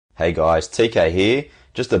Hey guys, TK here.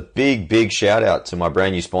 Just a big shout out to my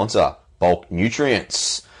brand new sponsor, Bulk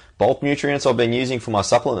Nutrients. Bulk Nutrients I've been using for my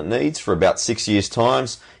supplement needs for about 6 years'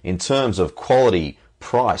 times in terms of quality,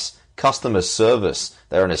 price, customer service.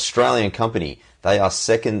 They're an Australian company. They are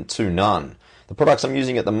second to none. The products I'm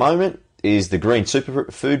using at the moment is the Green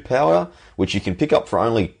Superfood Powder, which you can pick up for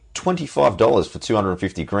only $25 for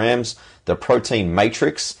 250 grams. The Protein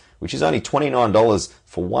Matrix, which is only $29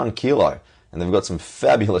 for 1 kilo. And they've got some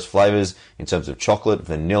fabulous flavors in terms of chocolate,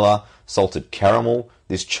 vanilla, salted caramel,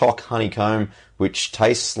 this choc honeycomb, which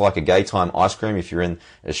tastes like a gay time ice cream if you're in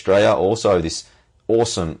Australia. Also, this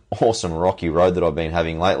awesome rocky road that I've been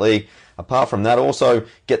having lately. Apart from that, also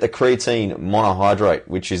get the creatine monohydrate,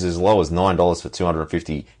 which is as low as $9 for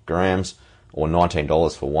 250 grams or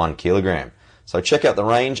 $19 for 1 kilogram. So check out the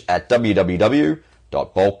range at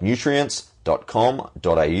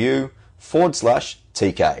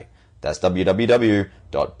www.bulknutrients.com.au/TK. That's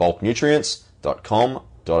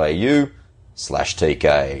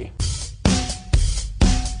www.bulknutrients.com.au/TK.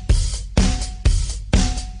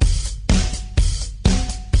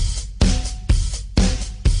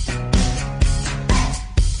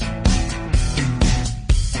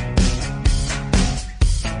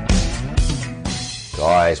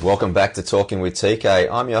 Guys, welcome back to Talking with TK.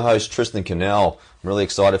 I'm your host, Tristan Cannell. I'm really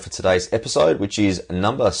excited for today's episode, which is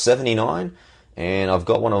number 79. And I've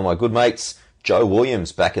got one of my good mates, Joe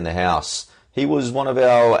Williams, back in the house. He was one of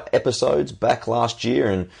our episodes back last year,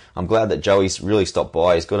 and I'm glad that Joey's really stopped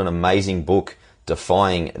by. He's got an amazing book,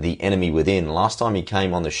 Defying the Enemy Within. Last time he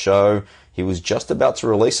came on the show, he was just about to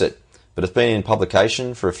release it, but it's been in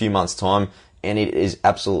publication for a few months' time, and it is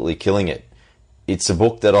absolutely killing it. It's a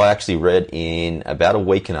book that I actually read in about a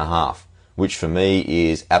week and a half, which for me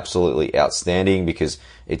is absolutely outstanding because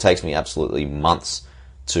it takes me absolutely months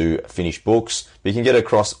to finish books. But you can get it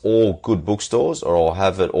across all good bookstores, or I'll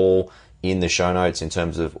have it all in the show notes in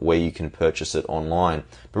terms of where you can purchase it online.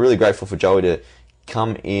 But really grateful for Joey to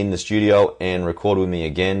come in the studio and record with me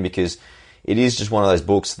again, because it is just one of those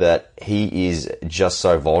books that he is just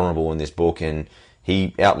so vulnerable in this book, and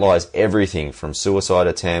he outlines everything from suicide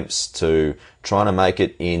attempts to trying to make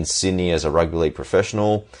it in Sydney as a rugby league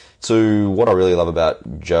professional, to what I really love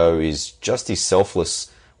about Joe is just his selfless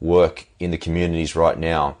work in the communities right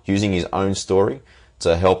now, using his own story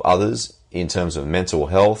to help others in terms of mental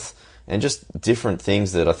health and just different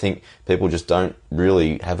things that I think people just don't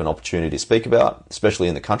really have an opportunity to speak about, especially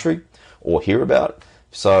in the country, or hear about.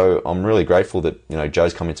 So I'm really grateful that,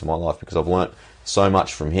 Joe's come into my life, because I've learnt so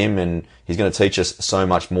much from him, and he's going to teach us so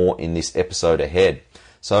much more in this episode ahead.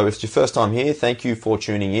 So if it's your first time here, thank you for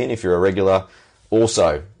tuning in. If you're a regular,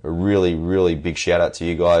 also a really big shout out to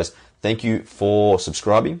you guys. Thank you for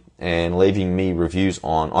subscribing and leaving me reviews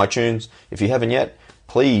on iTunes. If you haven't yet,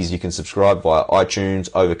 please, you can subscribe via iTunes,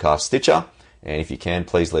 Overcast, Stitcher. And if you can,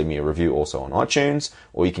 please leave me a review also on iTunes,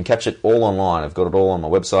 or you can catch it all online. I've got it all on my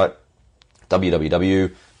website,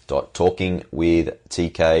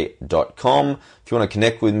 www.talkingwithtk.com. If you want to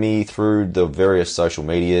connect with me through the various social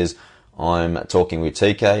medias, I'm Talking with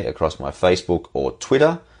TK across my Facebook or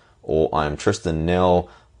Twitter, or I'm Tristan Nell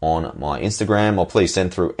on my Instagram, or please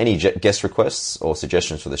send through any guest requests or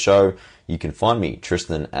suggestions for the show. You can find me,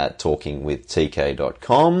 Tristan, at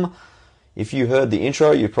talkingwithtk.com. If you heard the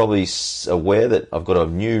intro, you're probably aware that I've got a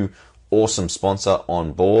new awesome sponsor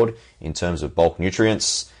on board in terms of Bulk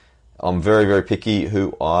Nutrients. I'm very picky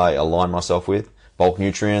who I align myself with. Bulk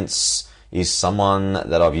Nutrients is someone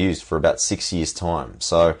that I've used for about 6 years' time.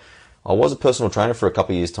 So I was a personal trainer for a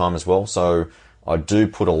couple of years' time as well, so I do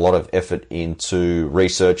put a lot of effort into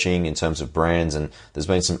researching in terms of brands, and there's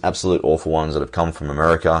been some absolute awful ones that have come from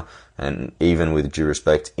America, and even with due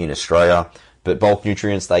respect, in Australia. But Bulk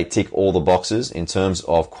Nutrients, they tick all the boxes in terms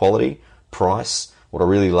of quality, price. What I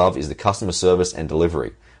really love is the customer service and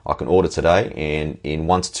delivery. I can order today, and in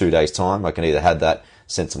 1 to 2 days' time, I can either have that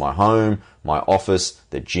sent to my home, my office,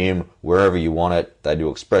 the gym, wherever you want it. They do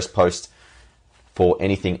express post for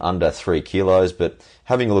anything under 3 kilos, but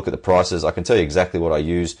having a look at the prices, I can tell you exactly what I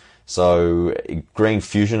use. So Green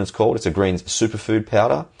Fusion, it's called. It's a green superfood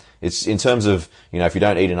powder. It's in terms of, if you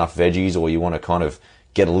don't eat enough veggies, or you want to kind of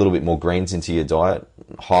get a little bit more greens into your diet,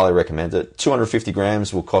 highly recommend it. 250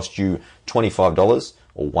 grams will cost you $25,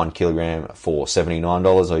 or 1 kilogram for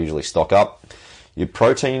 $79. I usually stock up. Your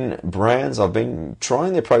protein brands, I've been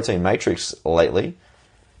trying their Protein Matrix lately.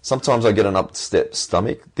 Sometimes I get an upset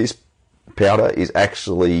stomach. This powder is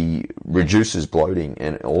actually reduces bloating,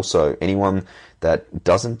 and also anyone that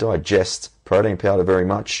doesn't digest protein powder very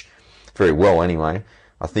well anyway,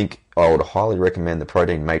 I think I would highly recommend the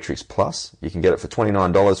Protein Matrix Plus. You can get it for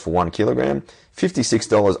 $29 for 1 kilogram,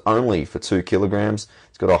 $56 only for 2 kilograms.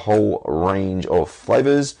 It's got a whole range of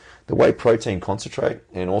flavors. The whey protein concentrate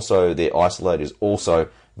and also their isolate is also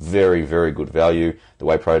very, very good value. The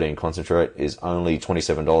whey protein concentrate is only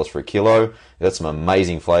 $27 for a kilo. That's some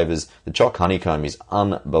amazing flavors. The choc honeycomb is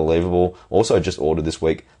unbelievable. Also just ordered this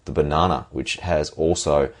week the banana, which has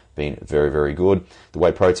also been very, very good. The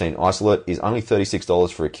whey protein isolate is only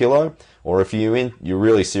 $36 for a kilo. Or if you're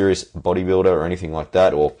really serious bodybuilder or anything like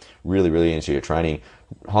that, or really, really into your training,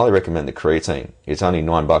 highly recommend the creatine. It's only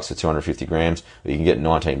 $9 for 250 grams, but you can get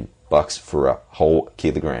 $19 for a whole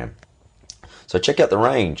kilogram. So check out the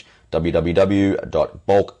range,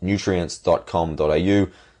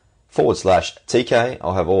 www.bulknutrients.com.au/TK.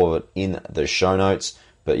 I'll have all of it in the show notes.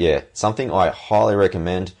 But yeah, something I highly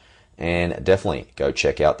recommend, and definitely go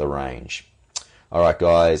check out the range. Alright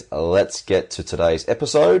guys, let's get to today's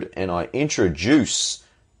episode, and I introduce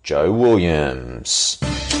Joe Williams.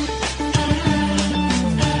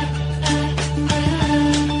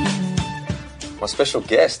 My special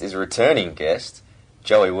guest is a returning guest,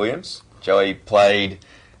 Joey Williams. Joey played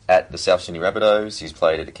at the South Sydney Rabbitohs, he's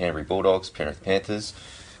played at the Canterbury Bulldogs, Penrith Panthers.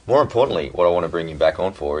 More importantly, what I want to bring him back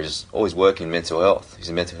on for is all his work in mental health. He's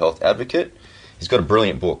a mental health advocate. He's got a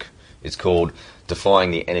brilliant book. It's called Defying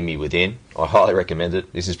the Enemy Within. I highly recommend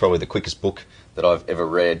it. This is probably the quickest book that I've ever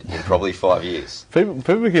read in probably 5 years.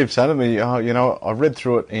 People keep saying to me, I read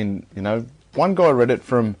through it in, one guy read it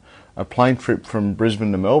from a plane trip from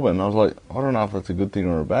Brisbane to Melbourne. I was like, I don't know if that's a good thing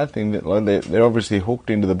or a bad thing. They're obviously hooked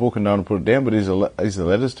into the book and don't want to put it down, but is the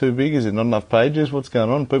letters too big? Is it not enough pages? What's going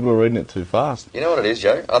on? People are reading it too fast. You know what it is,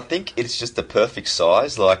 Joe? I think it's just the perfect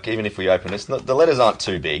size. Like, even if we open it, the letters aren't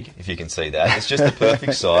too big, if you can see that. It's just the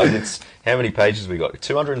perfect size. It's how many pages we got?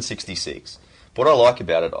 266. What I like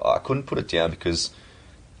about it, I couldn't put it down because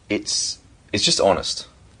it's just honest.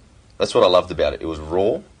 That's what I loved about it. It was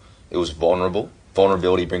raw. It was vulnerable.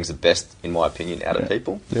 Vulnerability brings the best, in my opinion, out of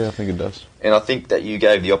people. Yeah, I think it does. And I think that you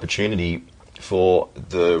gave the opportunity for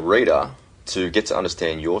the reader to get to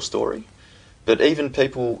understand your story. But even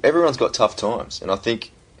everyone's got tough times. And I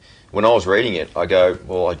think when I was reading it, I go,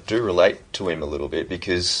 well, I do relate to him a little bit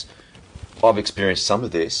because I've experienced some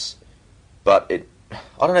of this. But I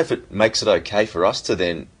don't know if it makes it okay for us to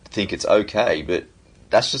then think it's okay, but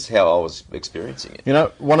that's just how I was experiencing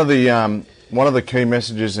it. One of the key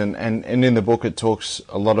messages, and in the book it talks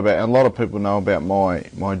a lot about, and a lot of people know about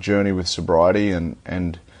my journey with sobriety and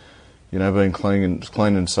being clean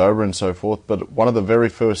and sober and so forth. But one of the very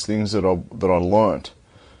first things that I learnt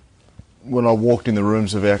when I walked in the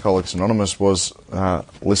rooms of Alcoholics Anonymous was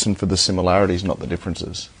listen for the similarities, not the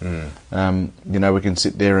differences. We can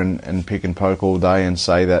sit there and pick and poke all day and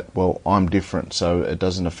say that, well, I'm different, so it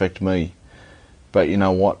doesn't affect me. But you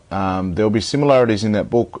know what? There'll be similarities in that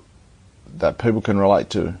book that people can relate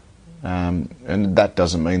to, and that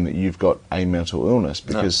doesn't mean that you've got a mental illness,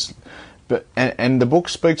 because, and the book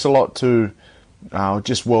speaks a lot to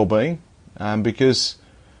just well-being, because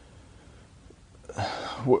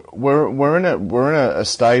we're in a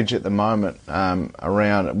stage at the moment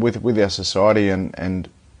around with our society and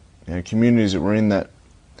communities that we're in, that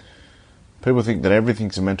people think that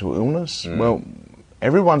everything's a mental illness. Well,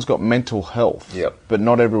 everyone's got mental health, but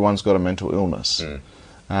not everyone's got a mental illness.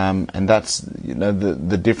 And that's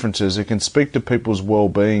the differences. It can speak to people's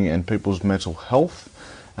well-being and people's mental health.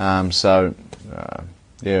 It's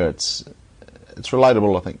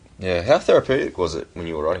relatable, I think. Yeah. How therapeutic was it when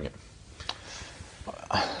you were writing it?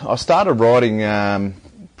 I started writing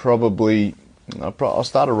probably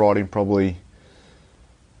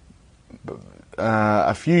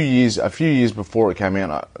a few years before it came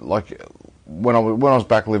out. Like when I was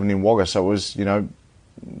back living in Wagga, so it was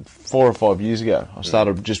 4 or 5 years ago, I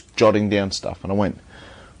started just jotting down stuff, and I went,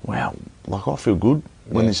 wow, like I feel good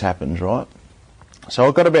when this happens, right? So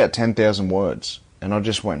I got about 10,000 words, and I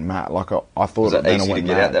just went mad. Like I thought, was that easy to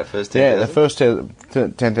get out that first 10,000? Yeah, the first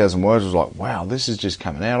 10,000 words was like, wow, this is just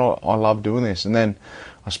coming out. I love doing this. And then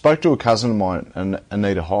I spoke to a cousin of mine,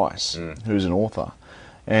 Anita Heiss, who's an author,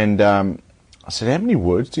 and I said, how many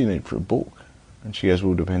words do you need for a book? And she goes,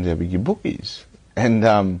 well, it depends how big your book is. And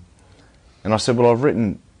I said, well, I've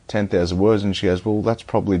written 10,000 words. And she goes, well, that's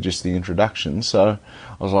probably just the introduction. So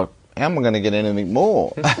I was like, how am I going to get anything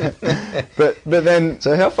more? but then...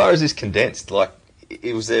 So how far is this condensed? Like,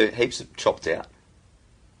 was there heaps chopped out?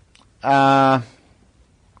 There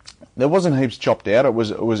wasn't heaps chopped out. It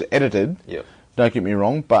was edited. Yep. Don't get me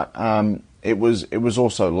wrong. But it was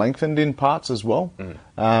also lengthened in parts as well.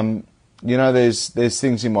 There's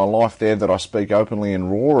things in my life there that I speak openly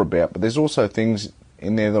and raw about, but there's also things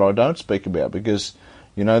in there that I don't speak about because,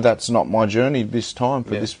 that's not my journey this time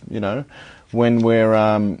for this, when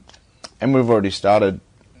we're we've already started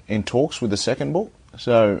in talks with the second book.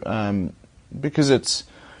 So because it's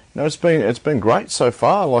it's been great so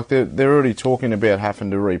far. Like they're already talking about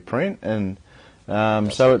having to reprint, and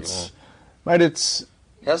so it's mate, it's.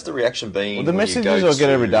 How's the reaction been? Well, the messages I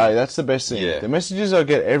get every day. That's the best thing. Yeah. The messages I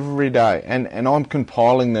get every day, and I'm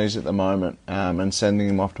compiling these at the moment and sending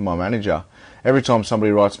them off to my manager. Every time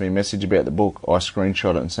somebody writes me a message about the book, I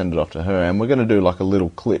screenshot it and send it off to her. And we're going to do like a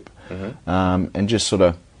little clip and just sort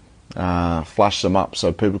of flash them up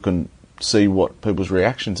so people can see what people's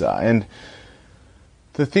reactions are. And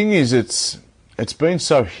the thing is, it's been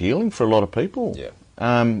so healing for a lot of people. Yeah.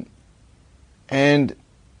 And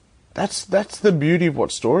that's the beauty of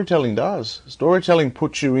what storytelling does. Storytelling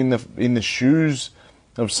puts you in the shoes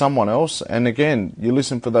of someone else, and again, you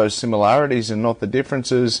listen for those similarities and not the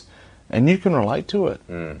differences, and you can relate to it.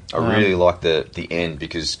 I really like the end,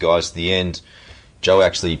 because, guys, the end, Joe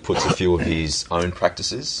actually puts a few of his own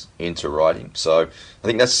practices into writing. So I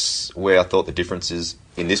think that's where I thought the differences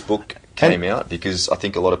in this book came out, because I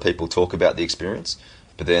think a lot of people talk about the experience,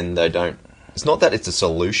 but then they don't. It's not that it's a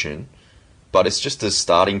solution, but it's just a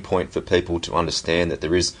starting point for people to understand that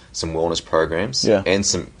there is some wellness programs and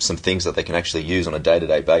some things that they can actually use on a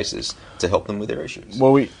day-to-day basis to help them with their issues.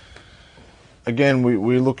 Well, we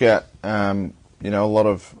look at a lot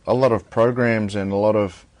of programs and a lot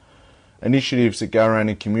of initiatives that go around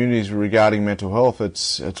in communities regarding mental health.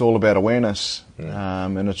 It's all about awareness,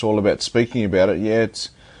 and it's all about speaking about it. Yeah,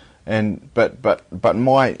 but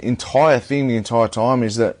my entire thing the entire time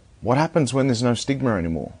is that, what happens when there's no stigma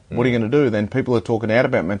anymore? What are you going to do? Then people are talking out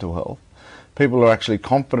about mental health. People are actually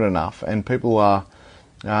confident enough, and people are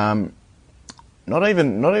not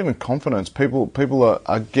even confidence. People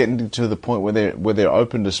are getting to the point where they're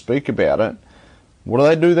open to speak about it. What do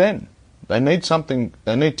they do then? They need something.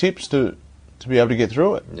 They need tips to be able to get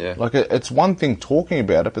through it. Yeah. Like it's one thing talking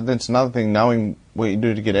about it, but then it's another thing knowing what you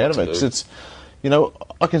do to get out of it. It's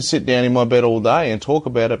I can sit down in my bed all day and talk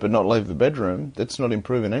about it, but not leave the bedroom. That's not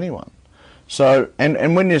improving anyone. So,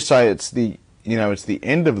 and when you say it's the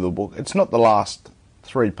end of the book, it's not the last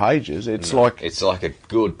 3 pages. It's like a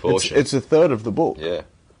good portion. It's a third of the book. Yeah,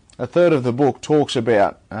 a third of the book talks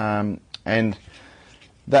about, and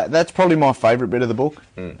that's probably my favourite bit of the book.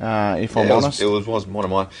 If I'm honest, it was one of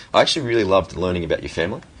mine. I actually really loved learning about your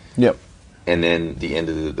family. Yep. And then the end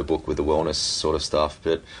of the book with the wellness sort of stuff.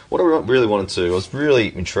 But what I really wanted to, I was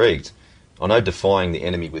really intrigued. I know defying the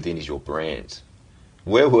enemy within is your brand.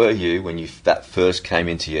 Where were you when that first came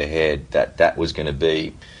into your head that was going to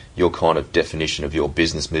be your kind of definition of your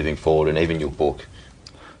business moving forward, and even your book?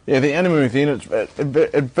 Yeah, the enemy within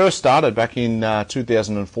it first started back in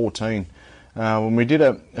 2014 when we did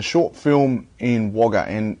a short film in Wagga,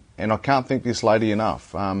 and I can't thank this lady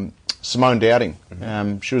enough. Simone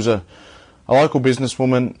Dowding. She was a local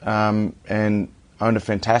businesswoman and owned a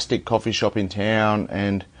fantastic coffee shop in town,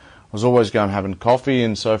 and was always going having coffee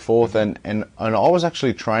and so forth. And I was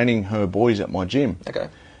actually training her boys at my gym. Okay.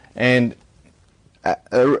 And at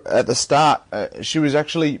the start, she was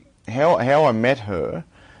actually how I met her,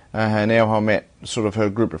 and how I met sort of her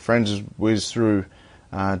group of friends was through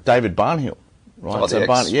David Barnhill. Right. Oh, so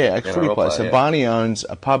ex-footy player. So Barney owns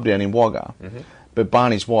a pub down in Wagga, but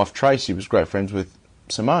Barney's wife Tracy was great friends with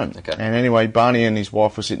Simone. Okay. And anyway, Barney and his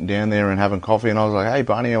wife were sitting down there and having coffee, and I was like, "Hey,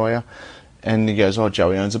 Barney, how are you?" And he goes, "Oh,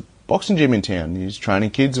 Joey owns a boxing gym in town. He's training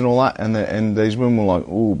kids and all that." And these women were like,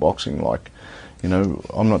 "Ooh, boxing! Like,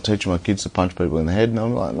 I'm not teaching my kids to punch people in the head." And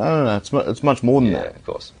I'm like, "No, it's much more than that. Yeah, of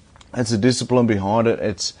course. It's a discipline behind it.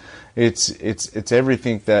 It's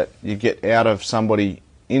everything that you get out of somebody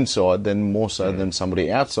inside, then more so than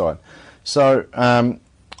somebody outside." So I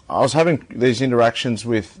was having these interactions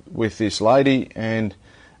with this lady, and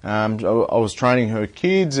I was training her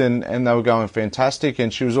kids, and they were going fantastic,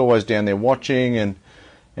 and she was always down there watching, and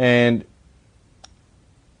then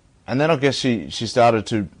I guess she started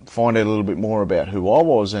to find out a little bit more about who I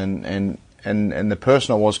was and the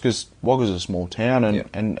person I was, because Wagga's a small town,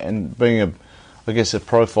 and being a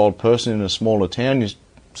profiled person in a smaller town, you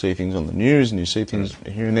see things on the news and you see things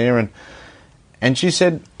here and there, and she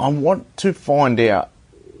said, "I want to find out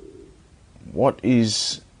what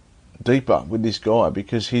is deeper with this guy,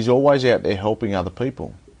 because he's always out there helping other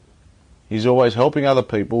people. He's always helping other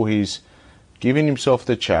people. He's giving himself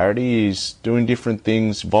to charity. He's doing different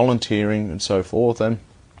things, volunteering and so forth." And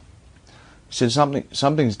she said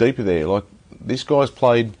something's deeper there. Like, this guy's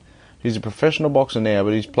played. He's a professional boxer now,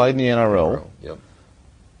 but he's played in the NRL. Yep.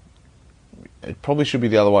 It probably should be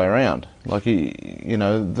the other way around. Like,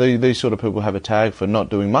 these sort of people have a tag for not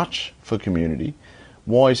doing much for community.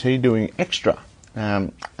 Why is he doing extra?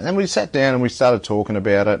 And then we sat down and we started talking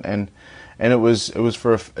about it, and and it was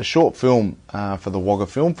for a short film for the Wagga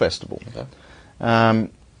Film Festival. Okay.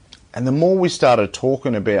 And the more we started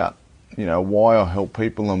talking about, why I help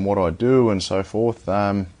people and what I do and so forth,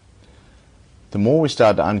 the more we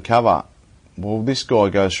started to uncover, well, this guy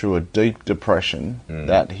goes through a deep depression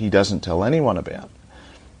that he doesn't tell anyone about.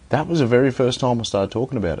 That was the very first time I started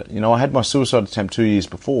talking about it. I had my suicide attempt 2 years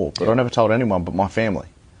before, but I never told anyone but my family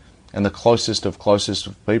and the closest of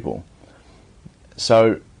people.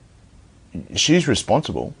 So she's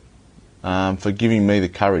responsible for giving me the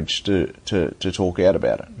courage to talk out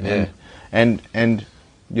about it. Yeah. And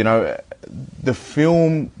the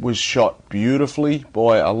film was shot beautifully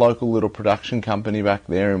by a local little production company back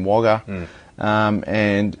there in Wagga,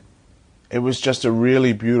 and it was just a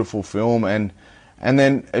really beautiful film. And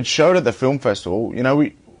then it showed at the film festival.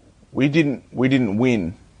 We didn't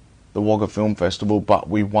win the Wagga Film Festival, but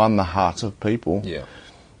we won the hearts of people. Yeah.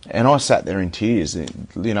 And I sat there in tears. I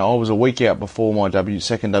was a week out before my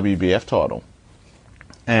second WBF title,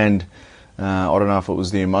 and I don't know if it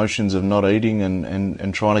was the emotions of not eating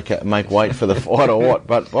and trying to make weight for the fight or what,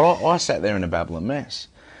 but I sat there in a babbling mess.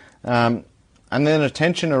 And then the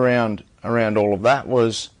tension around all of that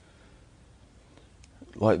was,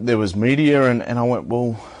 like, there was media, and I went,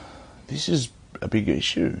 well, this is a big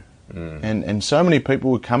issue. And so many people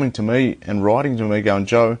were coming to me and writing to me going,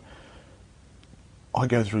 Joe, I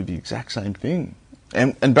go through the exact same thing.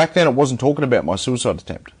 And back then, it wasn't talking about my suicide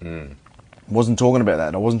attempt. I wasn't talking about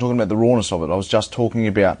that. I wasn't talking about the rawness of it. I was just talking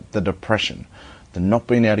about the depression, the not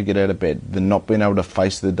being able to get out of bed, the not being able to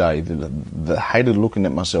face the day, the hated looking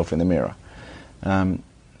at myself in the mirror.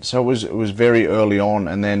 So it was very early on,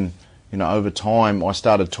 and then over time I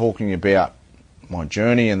started talking about my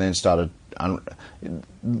journey, and then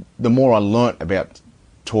the more I learnt about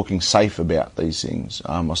talking safe about these things,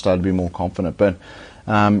 I started to be more confident. But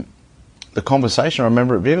the conversation, I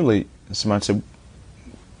remember it vividly. Simone said,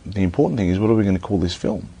 the important thing is, what are we going to call this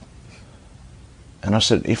film? And I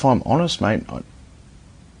said, if I'm honest, mate,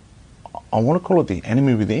 I want to call it The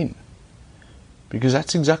Enemy Within, because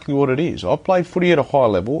that's exactly what it is. I've played footy at a high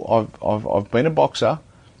level. I've been a boxer.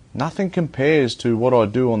 Nothing compares to what I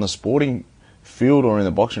do on the sporting field or in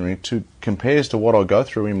the boxing ring compares to what I go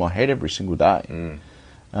through in my head every single day.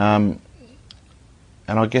 And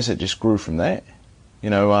I guess it just grew from there.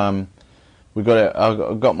 I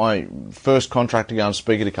got my first contract to go and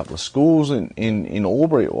speak at a couple of schools in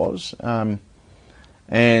Albury, it was.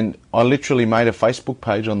 And I literally made a Facebook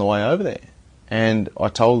page on the way over there. And I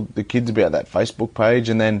told the kids about that Facebook page,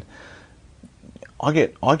 and then I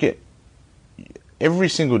get every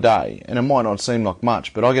single day, and it might not seem like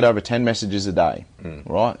much, but I get over 10 messages a day,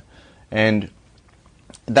 right? And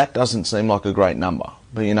that doesn't seem like a great number.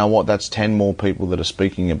 But you know what? That's 10 more people that are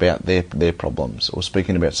speaking about their problems, or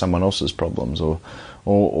speaking about someone else's problems,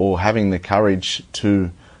 or having the courage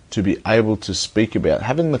to be able to speak about,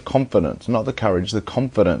 having the confidence, not the courage, the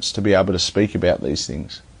confidence to be able to speak about these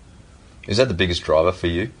things. Is that the biggest driver for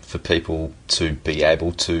you, for people to be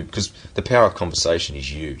able to, because the power of conversation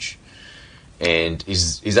is huge, and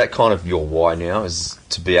is that kind of your why now, is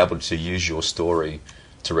to be able to use your story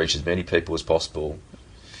to reach as many people as possible,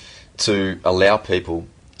 to allow people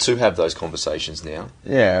to have those conversations now?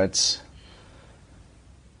 Yeah, it's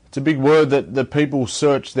a big word that people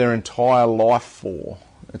search their entire life for.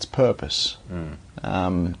 It's purpose.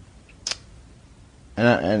 And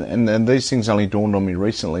these things only dawned on me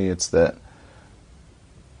recently. It's that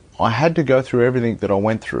I had to go through everything that I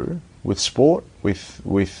went through with sport, with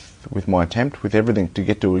my attempt, with everything, to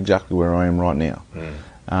get to exactly where I am right now.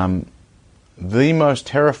 The most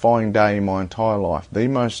terrifying day in my entire life, the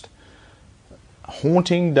most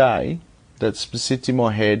haunting day that sits in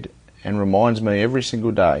my head and reminds me every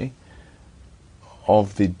single day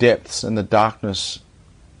of the depths and the darkness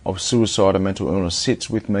of suicide and mental illness, sits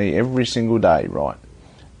with me every single day, right?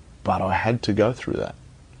 But I had to go through that.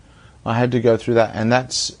 And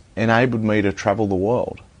that's enabled me to travel the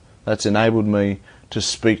world. That's enabled me to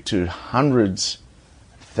speak to hundreds,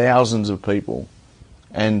 thousands of people,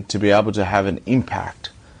 and to be able to have an impact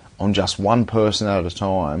on just one person at a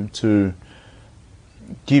time, to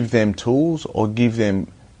give them tools, or give them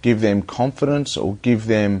confidence, or give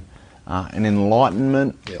them an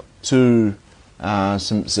enlightenment to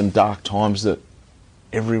some dark times that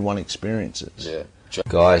everyone experiences. Yeah.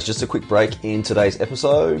 Guys, just a quick break in today's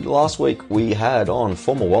episode. Last week we had on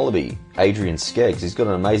former Wallaby, Adrian Skeggs. He's got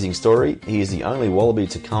an amazing story. He is the only Wallaby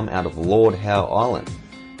to come out of Lord Howe Island.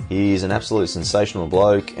 He's an absolute sensational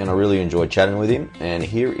bloke, and I really enjoyed chatting with him. And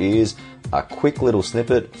here is a quick little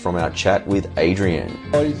snippet from our chat with Adrian.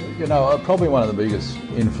 Well, he's, probably one of the biggest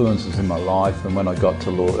influences in my life. And when I got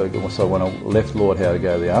to when I left Lord Howe to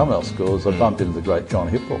go to the Armel schools, I bumped into the great John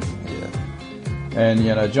Hipwell. Yeah. And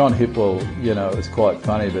John Hipwell, it's quite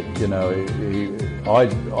funny, but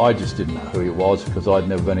I just didn't know who he was because I'd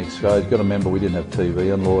never been exposed. You've got to remember, we didn't have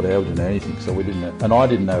TV on Lord Howe, we didn't know anything, so we didn't know, and I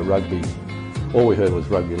didn't know rugby. All we heard was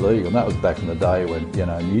rugby league, and that was back in the day when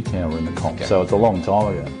Newtown were in the comp. Okay. So it's a long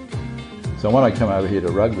time ago. So when I come over here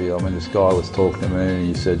to rugby, this guy was talking to me and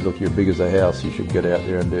he said, "Look, you're big as a house. You should get out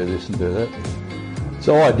there and do this and do that."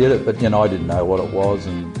 So I did it, but I didn't know what it was,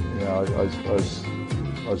 and I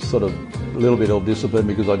was sort of a little bit ill-disciplined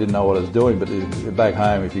because I didn't know what I was doing. But back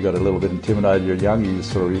home, if you got a little bit intimidated, you're young, you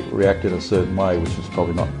just sort of react in a certain way, which is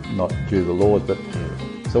probably not due to the Lord. But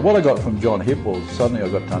so what I got from John Hipwell, suddenly I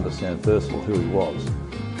got to understand first of all who he was.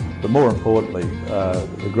 But more importantly,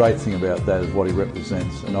 the great thing about that is what he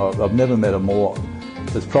represents. And I've never met a more.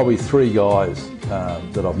 There's probably three guys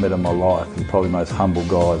that I've met in my life, and probably most humble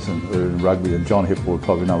guys in rugby. And John Hipwell was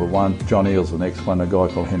probably number one. John Eales the next one. A guy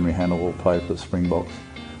called Henry Hannibal played for the Springboks.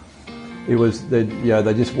 It was they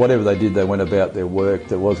just whatever they did, they went about their work.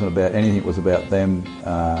 There wasn't about anything. It was about them.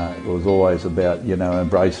 It was always about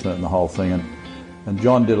embracing it and the whole thing. And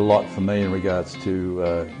John did a lot for me in regards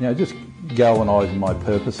to just galvanising my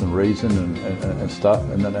purpose and reason and stuff.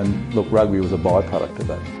 And look, rugby was a byproduct of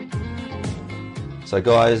that. So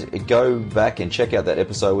guys, go back and check out that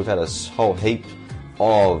episode. We've had a whole heap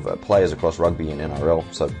of players across rugby and NRL.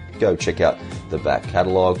 So go check out the back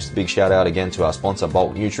catalogue. Just a big shout out again to our sponsor,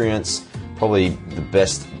 Bulk Nutrients. Probably the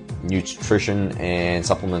best nutrition and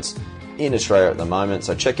supplements in Australia at the moment.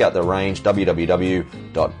 So check out the range,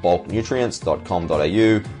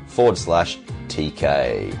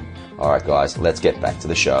 www.bulknutrients.com.au/TK. Alright guys, let's get back to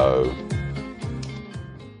the show.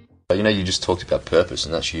 You just talked about purpose,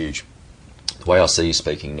 and that's huge. The way I see you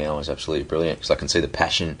speaking now is absolutely brilliant, because I can see the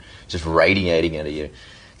passion just radiating out of you.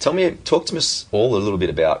 Talk to us all a little bit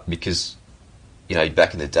about, because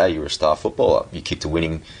back in the day you were a star footballer. You kicked a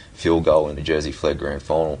winning field goal in the Jersey Flegg Grand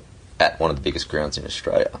Final at one of the biggest grounds in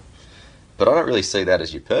Australia. But I don't really see that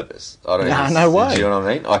as your purpose. No way. Do you know what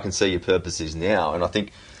I mean? I can see your purpose is now, and I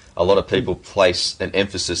think a lot of people place an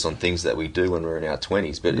emphasis on things that we do when we're in our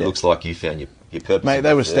 20s, but it looks like you found your purpose. Mate,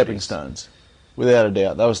 they were stepping stones. Without a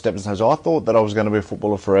doubt, they were stepping stones. I thought that I was going to be a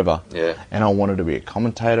footballer forever. Yeah. And I wanted to be a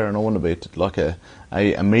commentator, and I wanted to be like a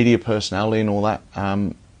media personality and all that.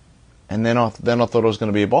 And then I thought I was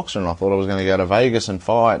going to be a boxer, and I thought I was going to go to Vegas and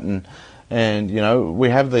fight, and we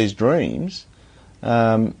have these dreams,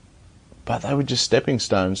 but they were just stepping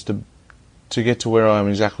stones to get to where I am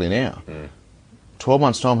exactly now. 12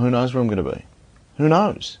 months' time, who knows where I'm going to be? Who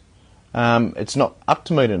knows? It's not up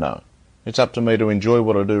to me to know. It's up to me to enjoy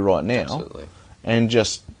what I do right now. Absolutely. And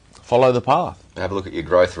just follow the path. Have a look at your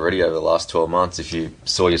growth already over the last 12 months. If you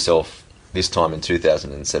saw yourself this time in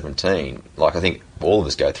 2017, like I think all of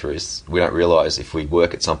us go through, is we don't realise if we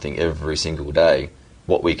work at something every single day,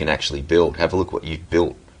 what we can actually build. Have a look what you've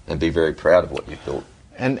built and be very proud of what you've built.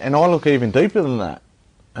 And I look even deeper than that.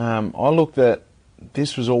 I look that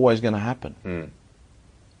this was always going to happen.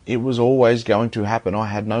 It was always going to happen. I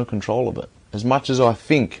had no control of it. As much as I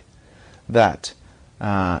think that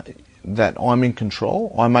I'm in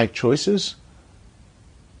control, I make choices,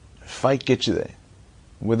 fate gets you there.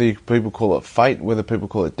 Whether people call it fate, whether people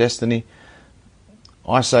call it destiny,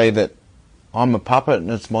 I say that I'm a puppet and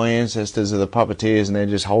it's my ancestors are the puppeteers, and they're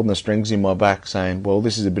just holding the strings in my back saying, well,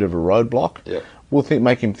 this is a bit of a roadblock. Yeah. We'll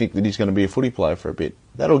make him think that he's going to be a footy player for a bit.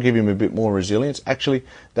 That'll give him a bit more resilience. Actually,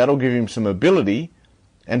 that'll give him some ability,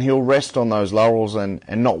 and he'll rest on those laurels and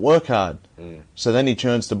not work hard. So then he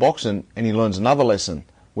turns to boxing and he learns another lesson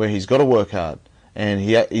where he's got to work hard, and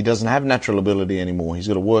he doesn't have natural ability anymore. He's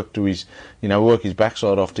got to work to his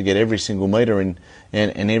backside off to get every single metre and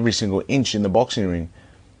every single inch in the boxing ring.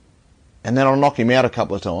 And then I'll knock him out a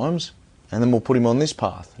couple of times, and then we'll put him on this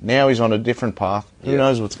path. Now he's on a different path. Who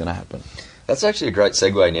knows what's going to happen? That's actually a great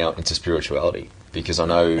segue now into spirituality, because I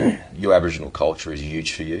know your Aboriginal culture is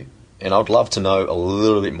huge for you. And I'd love to know a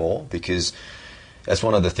little bit more, because that's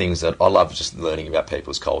one of the things that I love, just learning about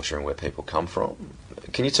people's culture and where people come from.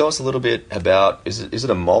 Can you tell us a little bit about, is it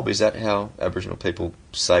a mob? Is that how Aboriginal people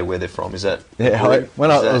say where they're from? Is that... Yeah, it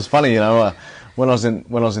was funny, when I was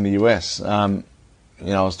in the US, I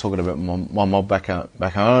was talking about my mob back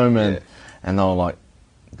home, and they were like,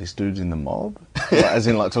 this dude's in the mob? As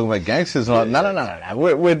in, like, talking about gangsters. And I'm like,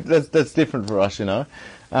 no. That's different for us,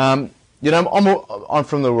 I'm from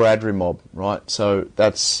the Wiradjuri mob, right? So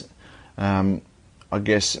that's, I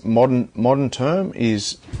guess, modern term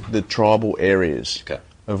is the tribal areas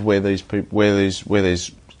of where these people, where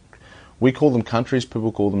We call them countries,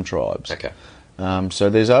 people call them tribes. Okay. So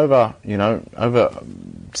there's over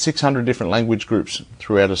 600 different language groups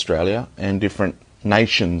throughout Australia and different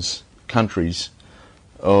nations, countries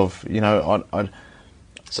of,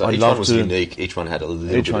 So I'd each love one was to- unique. Each one had a little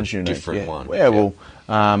each bit one's of unique. different Yeah. one. Yeah, well,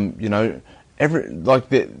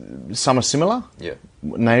 some are similar, Yeah.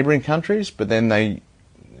 neighbouring countries, but then they,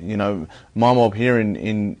 my mob here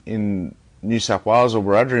in New South Wales, or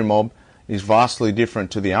Wiradjuri mob, is vastly different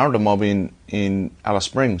to the Arrernte mob in Alice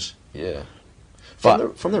Springs. Yeah.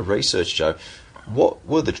 But- From the research, Joe, what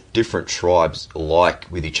were the different tribes like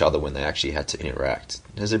with each other when they actually had to interact?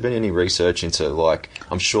 Has there been any research into, like,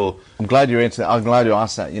 I'm sure... I'm glad you answered that. I'm glad you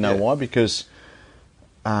asked that. You know Yeah. why? Because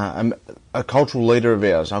a cultural leader of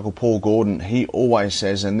ours, Uncle Paul Gordon, he always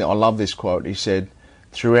says, and I love this quote, he said,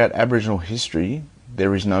 throughout Aboriginal history,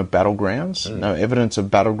 there is no battlegrounds, no evidence of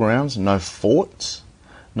battlegrounds, no forts,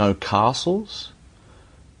 no castles,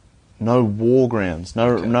 no war grounds,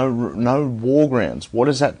 no war grounds. What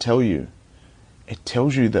does that tell you? It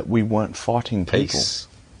tells you that we weren't fighting people. Peace.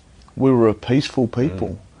 We were a peaceful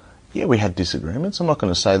people. Yeah, we had disagreements. I'm not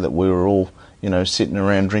going to say that we were all, sitting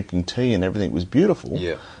around drinking tea and everything was beautiful.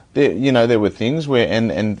 Yeah. There were things where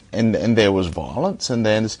and there was violence, and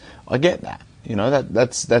I get that.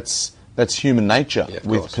 That's human nature Yeah, of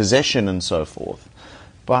with course. possession and so forth.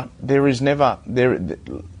 But there is never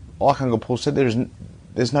like Uncle Paul said, there's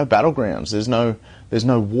no battlegrounds. There's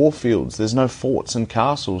no war fields. There's no forts and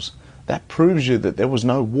castles. That proves you that there was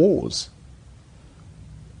no wars.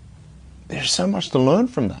 There's so much to learn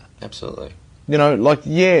from that. Absolutely. We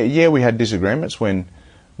had disagreements when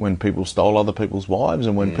people stole other people's wives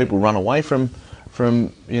and when people run away from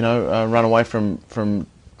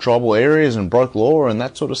tribal areas and broke law and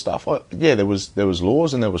that sort of stuff. There was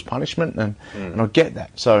laws and there was punishment and I get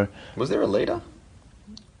that. So Was there a leader?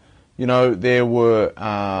 there were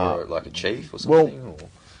Or like a chief or well, something? Or?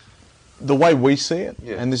 the way we see it,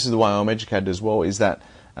 Yeah. and this is the way I'm educated as well, is that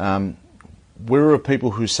we were a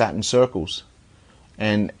people who sat in circles,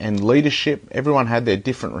 and leadership. Everyone had their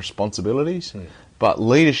different responsibilities, but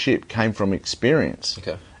leadership came from experience,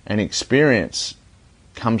 Okay. and experience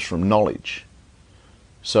comes from knowledge.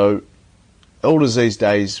 So, elders these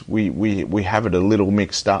days, we have it a little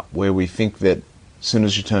mixed up, where we think that as soon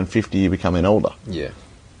as you turn 50, you become an elder. Yeah.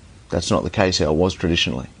 That's not the case how it was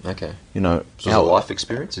traditionally. Okay. So So it was a life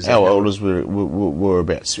experience? Is that our how- elders were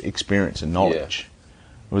about experience and knowledge.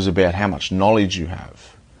 It was about how much knowledge you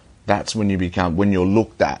have. That's when you're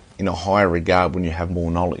looked at in a higher regard when you have more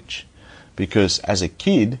knowledge. Because as a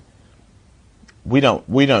kid, we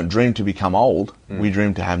don't dream to become old. We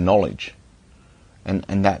dream to have knowledge, and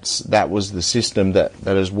that was the system that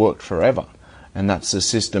has worked forever, and that's the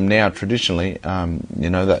system now traditionally.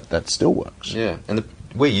 That still works. Yeah. And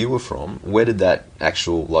where you were from, where did that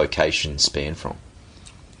actual location span from?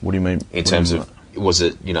 What do you mean? In terms of, was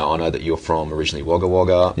it, I know that you're from originally Wagga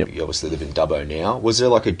Wagga. Yep. You obviously live in Dubbo now. Was there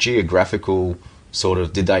like a geographical sort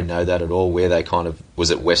of, did they know that at all? Where they kind of, was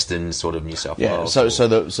it Western sort of New South Yeah, Wales? so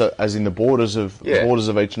or- so as in the borders of Yeah.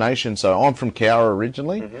 each nation. So I'm from Cowra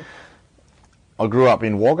originally. I grew up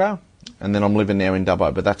in Wagga, and then I'm living now in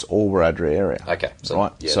Dubbo, but that's all Wiradjuri area. Okay, so,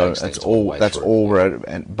 right. yeah, So that extends that's all the all way that's through. all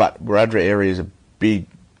Wiradjuri, but Wiradjuri area is a big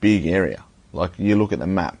area. Like you look at the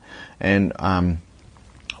map, and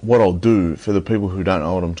what I'll do for the people who don't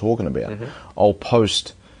know what I'm talking about, I'll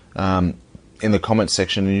post in the comments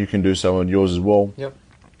section, and you can do so on yours as well. Yep.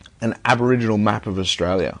 An Aboriginal map of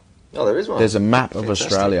Australia. Oh, there is one. There's a map of Fantastic.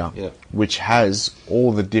 Australia Yeah. which has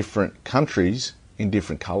all the different countries in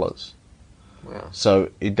different colours. Wow. So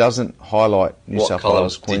it doesn't highlight New What South colour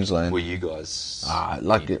Wales, Queensland. were you guys?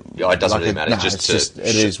 Like it, Yeah, it doesn't like really it- matter. no, It's just it's to just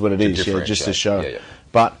it is what it to is. Yeah, just to differentiate. show. Yeah, yeah.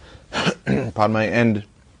 But pardon me, and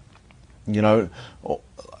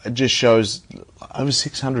it just shows over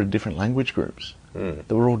 600 different language groups. They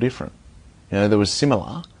were all different. There was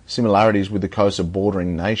similarities with the coast of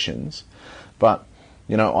bordering nations, but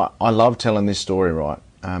I love telling this story. Right,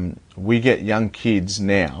 we get young kids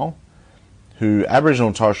now who Aboriginal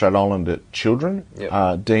and Torres Strait Islander children Yep.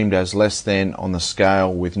 are deemed as less than on the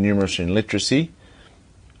scale with numeracy and literacy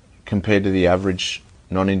compared to the average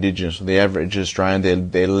non-Indigenous, the average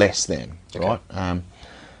Australian. They're less than, Okay. right?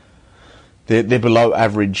 They're below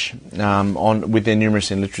average with their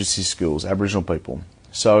numeracy and literacy skills, Aboriginal people.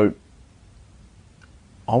 So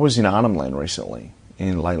I was in Arnhem Land recently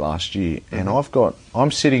in late last year, and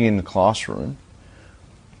I'm sitting in the classroom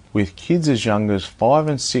with kids as young as 5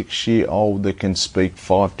 and 6 year old that can speak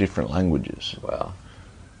 5 different languages. Wow.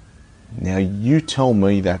 Now you tell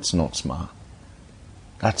me that's not smart.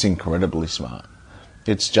 That's incredibly smart.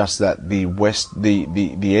 It's just that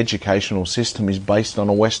the educational system is based on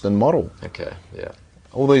a Western model. Okay, yeah.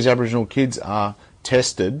 All these Aboriginal kids are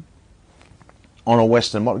tested on a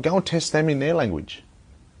Western model. Go and test them in their language.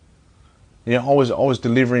 You know, I was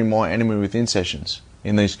delivering my Enemy Within sessions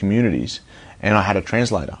in these communities, and I had a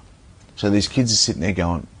translator. So these kids are sitting there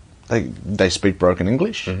going, they speak broken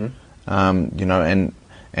English, you know,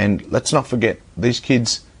 and let's not forget, these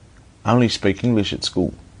kids only speak English at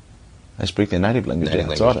school. They speak their native language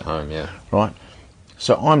outside at home, yeah. Right?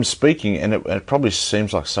 So I'm speaking, and it probably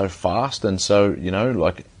seems like so fast and so, you know,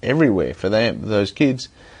 like everywhere for them, those kids.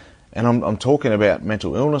 And I'm talking about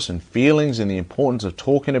mental illness and feelings and the importance of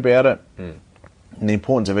talking about it, and the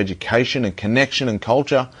importance of education and connection and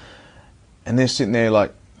culture. And they're sitting there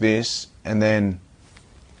like this, and then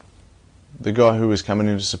the guy who was coming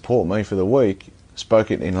in to support me for the week spoke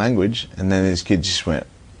it in language, and then these kids just went,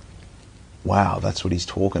 wow, that's what he's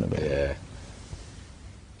talking about. Yeah.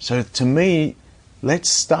 So to me, let's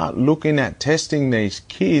start looking at testing these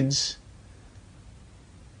kids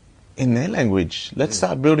in their language. Let's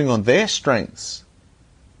start building on their strengths.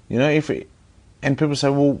 You know, and people say,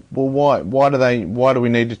 well, why do we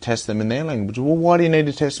need to test them in their language? Well, why do you need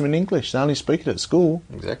to test them in English? They only speak it at school.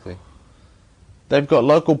 Exactly. They've got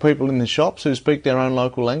local people in the shops who speak their own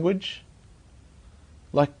local language.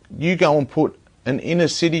 Like, you go and put an inner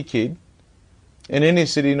city kid, an inner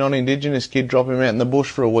city non-Indigenous kid, drop him out in the bush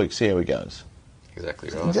for a week, see how he goes. Exactly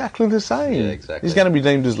right. It's exactly the same. Yeah, exactly. He's going to be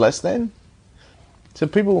deemed as less than. So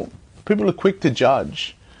people are quick to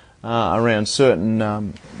judge around certain,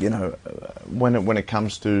 you know, when it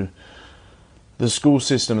comes to the school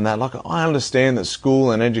system and that. Like, I understand that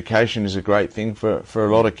school and education is a great thing for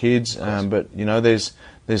a lot of kids, but you know, there's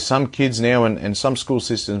some kids now, and some school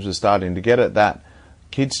systems are starting to get it, that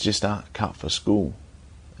kids just aren't cut for school.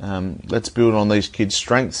 Let's build on these kids'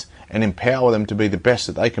 strengths and empower them to be the best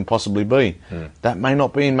that they can possibly be. That may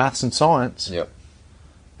not be in maths and science. Yep.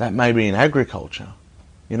 That may be in agriculture.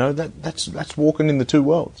 You know, that's walking in the two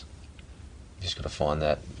worlds. You just got to find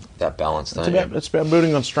that balance, don't you? It's about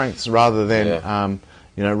building on strengths rather than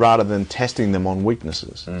you know, rather than testing them on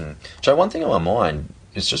weaknesses. Joe, one thing on my mind,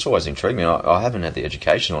 it's just always intrigued me. I haven't had the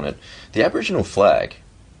education on it. The Aboriginal flag.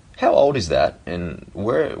 How old is that, and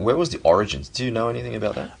where was the origins? Do you know anything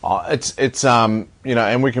about that? It's you know,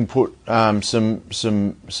 and we can put some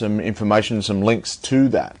information, some links to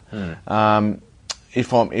that.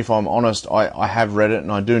 If I'm honest, I have read it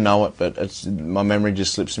and I do know it, but my memory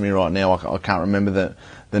just slips me right now. I can't remember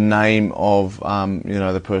the name of you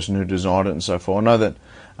know, the person who designed it and so forth. I know that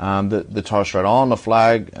the Torres Strait Islander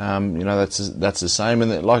flag, you know, that's the same,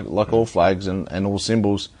 and that, like all flags and all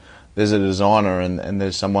symbols, there's a designer and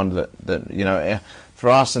there's someone that you know, for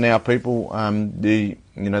us and our people, the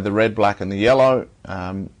red, black, and the yellow,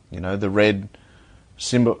 you know, the red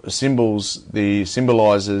symbolizes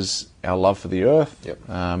our love for the earth. Yep.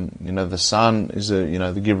 You know, the sun is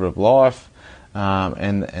the giver of life,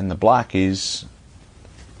 and the black is,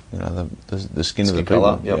 you know, the skin of the people.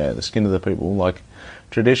 Colour, yep. Yeah, the skin of the people. Like,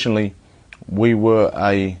 traditionally, we were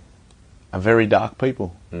a very dark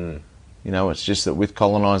people. You know, it's just that with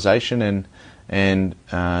colonisation and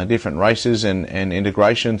different races and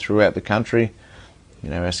integration throughout the country, you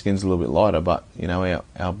know, our skin's a little bit lighter, but you know,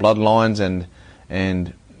 our bloodlines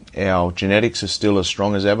and our genetics are still as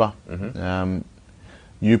strong as ever.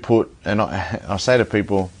 You put, and I say to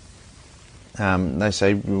people, they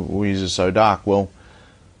say we are so dark. Well,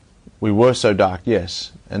 we were so dark,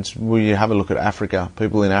 yes. And we have a look at Africa.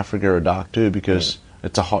 People in Africa are dark too, because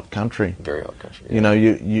it's a hot country. Very hot country. Yeah. You know,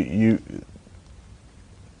 you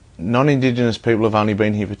non-Indigenous people have only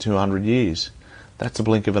been here for 200 years. That's a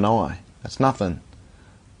blink of an eye. That's nothing.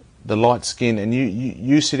 The light skin, and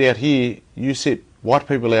you sit out here, white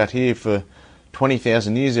people out here for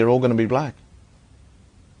 20,000 years, they're all going to be black.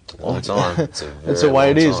 It's a long time. It's the way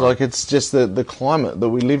it is. Like, it's just the climate that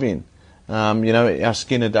we live in. You know, our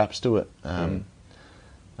skin adapts to it.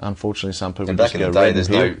 Unfortunately, some people and just back go in the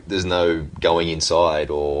day, red there's no going inside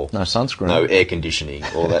or no sunscreen, no air conditioning,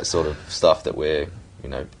 all that sort of stuff that we're, you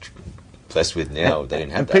know, blessed with now. They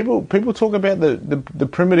didn't have that. People talk about the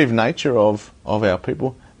primitive nature of our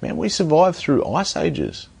people. Man, we survived through ice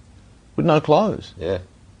ages with no clothes. Yeah.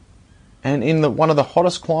 And in one of the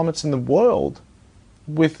hottest climates in the world,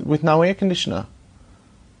 with no air conditioner.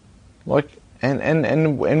 Like,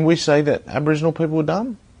 and we say that Aboriginal people were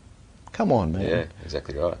dumb. Come on, man. Yeah,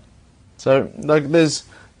 exactly right. So, like, there's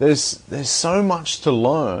so much to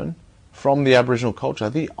learn from the Aboriginal culture.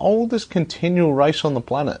 The oldest continual race on the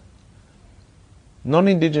planet.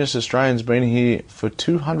 Non-Indigenous Australians been here for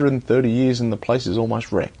 230 years, and the place is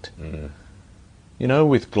almost wrecked. You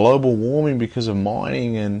with global warming because of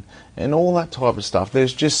mining and all that type of stuff.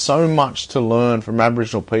 There's just so much to learn from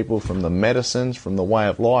Aboriginal people, from the medicines, from the way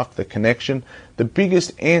of life, the connection. The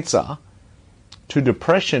biggest answer to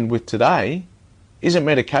depression with today isn't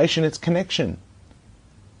medication, it's connection.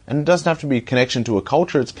 And it doesn't have to be connection to a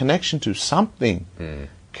culture, it's connection to something.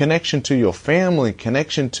 Connection to your family,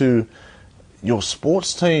 connection to your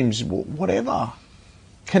sports teams, whatever.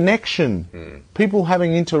 Connection. People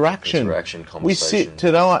having interaction. Conversation.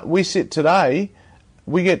 We sit today,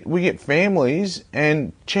 we get families,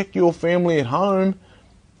 and check your family at home.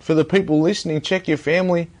 For the people listening, check your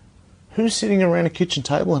family. Who's sitting around a kitchen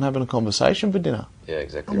table and having a conversation for dinner? Yeah,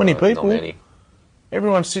 exactly. Not many right. people. Not many.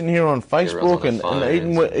 Everyone's sitting here on Facebook Everyone's on their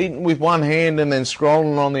and phones. eating with one hand and then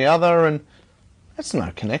scrolling on the other, and that's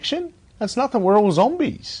no connection. That's nothing. We're all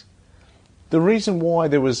zombies. The reason why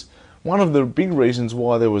there was, one of the big reasons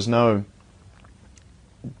why there was no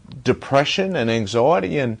depression and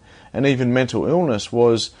anxiety and even mental illness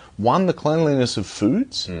was, one, the cleanliness of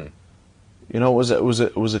foods. It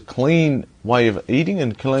was a clean way of eating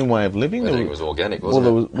and clean way of living. I think it was organic,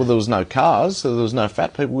 wasn't it? There was no cars, so there was no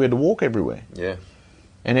fat people. We had to walk everywhere. Yeah.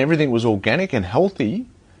 And everything was organic and healthy.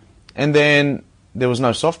 And then there was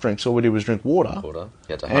no soft drinks. All we did was drink water. You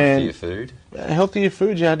had to hunt for your food. Healthier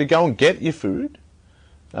food. You had to go and get your food.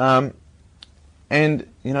 And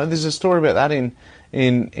there's a story about that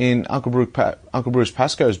in Uncle Bruce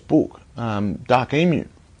Pascoe's book, Dark Emu.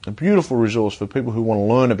 A beautiful resource for people who want to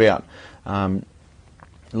learn about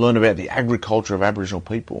the agriculture of Aboriginal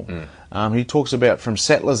people. He talks about, from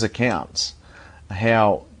settlers' accounts,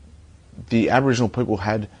 how the Aboriginal people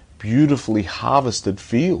had beautifully harvested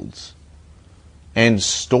fields and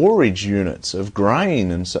storage units of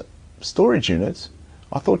grain and storage units.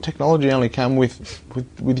 I thought technology only came with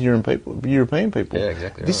European people. Yeah,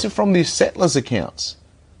 exactly. This is from the settlers' accounts.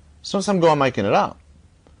 It's not some guy making it up.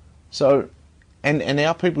 So, and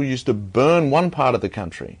our people used to burn one part of the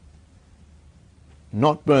country,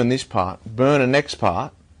 not burn this part, burn the next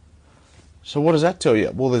part. So what does that tell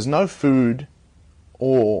you? Well, there's no food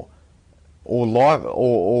or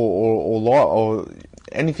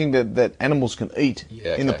anything that animals can eat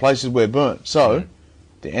in the places where burnt. So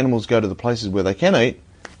the animals go to the places where they can eat.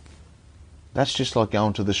 That's just like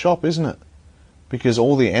going to the shop, isn't it? Because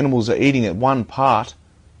all the animals are eating at one part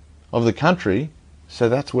of the country, so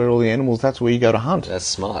that's where that's where you go to hunt. That's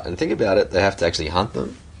smart. And think about it, they have to actually hunt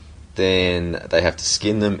them, then they have to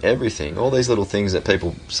skin them, everything. All these little things that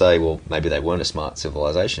people say, well, maybe they weren't a smart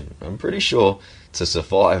civilization. I'm pretty sure to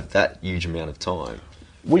survive that huge amount of time.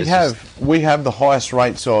 We have the highest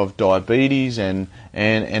rates of diabetes and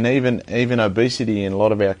even obesity in a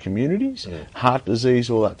lot of our communities, heart disease,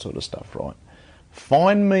 all that sort of stuff, right?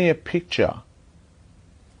 Find me a picture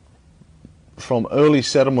from early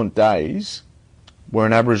settlement days where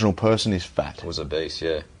an Aboriginal person is fat. It was obese,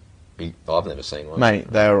 yeah. I've never seen one.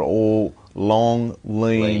 Mate, they are all long,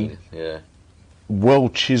 lean, yeah,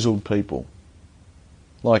 well-chiseled people.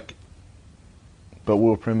 But we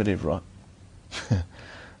were primitive, right?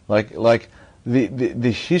 like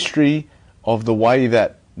the history of the way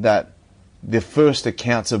that the first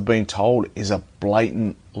accounts have been told is a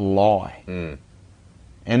blatant lie.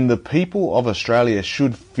 And the people of Australia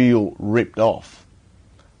should feel ripped off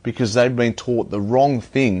because they've been taught the wrong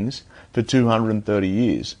things for 230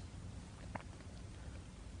 years.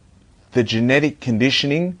 The genetic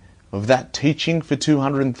conditioning of that teaching for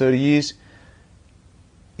 230 years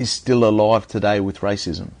is still alive today with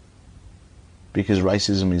racism, because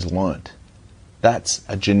racism is learnt. That's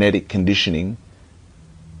a genetic conditioning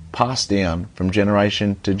passed down from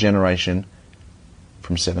generation to generation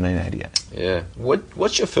from 1788. Yeah.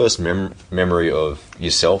 What's your first memory of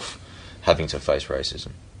yourself having to face racism?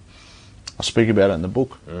 I speak about it in the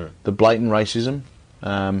book. The blatant racism.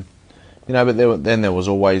 But there was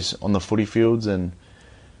always on the footy fields, and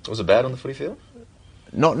Was it bad on the footy field?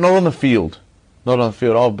 not on the field. Not on the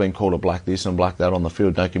field. I've been called a black this and black that on the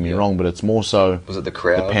field, don't get me wrong, but it's more so Was it the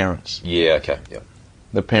crowd? the parents. Yeah, okay. Yeah.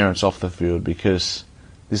 The parents off the field, because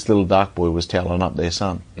this little dark boy was toweling up their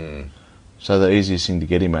son. So the easiest thing to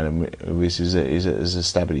get him at him with is a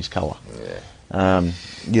stab at his colour. Yeah.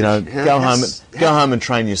 Go home and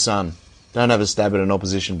train your son. Don't have a stab at an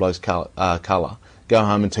opposition bloke's colour. Go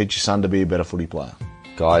home and teach your son to be a better footy player.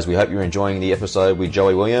 Guys, we hope you're enjoying the episode with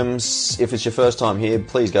Joey Williams. If it's your first time here,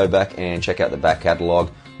 please go back and check out the back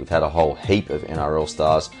catalogue. We've had a whole heap of NRL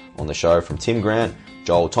stars on the show, from Tim Grant,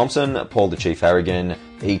 Joel Thompson, Paul the Chief Harrigan,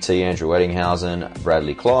 E.T. Andrew Eddinghausen,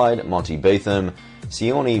 Bradley Clyde, Monty Beetham,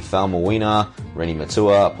 Sione Falmawina, Rennie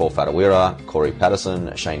Matua, Paul Fatawira, Corey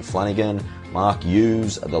Patterson, Shane Flanagan, Mark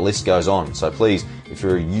Hughes, the list goes on. So please, if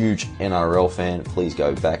you're a huge NRL fan, please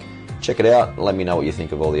go back, check it out. Let me know what you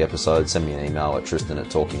think of all the episodes. Send me an email at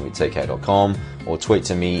tristan@talkingwithtk.com or tweet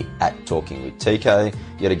to me at talkingwithtk.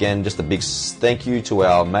 Yet again, just a big thank you to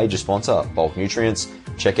our major sponsor, Bulk Nutrients.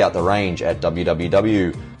 Check out the range at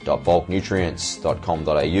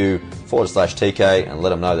www.bulknutrients.com.au/TK and let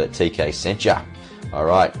them know that TK sent ya. All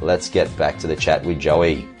right, let's get back to the chat with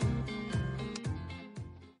Joey.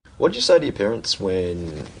 What did you say to your parents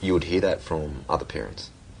when you would hear that from other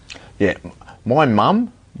parents? Yeah, my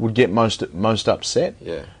mum would get most upset.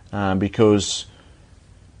 Yeah. Because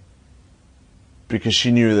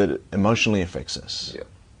she knew that it emotionally affects us. Yeah.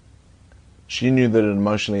 She knew that it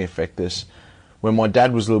emotionally affected us. When my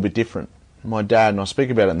dad was a little bit different. My dad, and I speak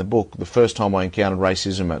about it in the book, the first time I encountered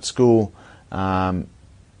racism at school, I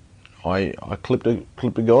clipped a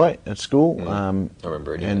guy at school. I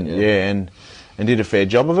remember it. And did a fair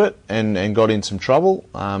job of it, and got in some trouble.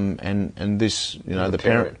 And this, the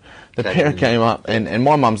parent came up, and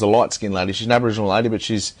my mum's a light skinned lady. She's an Aboriginal lady, but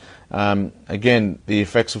she's again the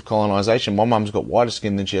effects of colonisation. My mum's got whiter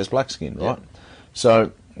skin than she has black skin, right? Yeah.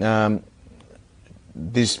 So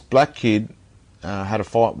this black kid had a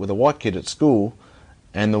fight with a white kid at school,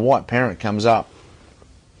 and the white parent comes up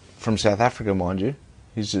from South Africa, mind you.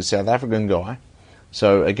 He's a South African guy.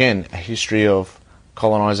 So again, a history of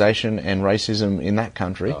colonisation and racism in that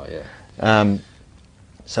country. Oh, yeah.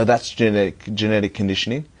 So that's genetic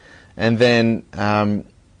conditioning. And then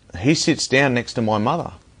he sits down next to my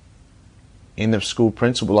mother in the school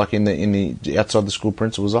principal, like in the outside the school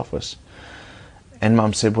principal's office. And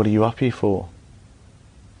Mum said, "What are you up here for?"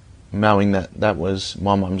 Knowing that was,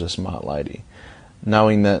 my mum's a smart lady,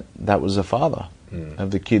 knowing that was the father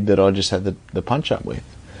of the kid that I just had the punch up with.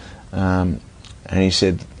 And he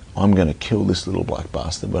said, "I'm going to kill this little black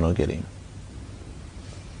bastard when I get him.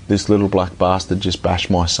 This little black bastard just bashed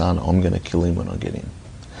my son. I'm going to kill him when I get him."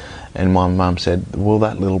 And my mum said, "Well,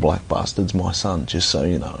 that little black bastard's my son, just so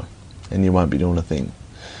you know, and you won't be doing a thing."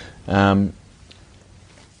 And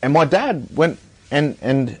my dad went, and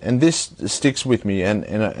this sticks with me, and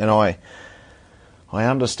I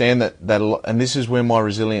understand that a lot, and this is where my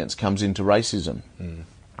resilience comes into racism.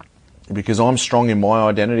 Because I'm strong in my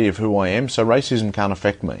identity of who I am, so racism can't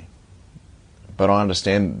affect me. But I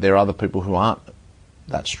understand there are other people who aren't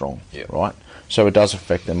that strong, right? So it does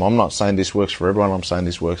affect them. I'm not saying this works for everyone, I'm saying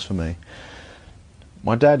this works for me.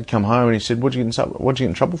 My dad come home and he said, What'd you get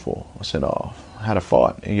in trouble for? I said, "Oh, I had a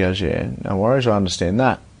fight." He goes, "Yeah, no worries, I understand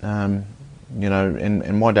that." And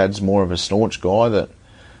my dad's more of a staunch guy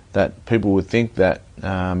that people would think that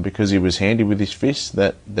because he was handy with his fists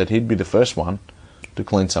that he'd be the first one to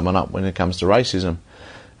clean someone up when it comes to racism.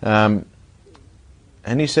 And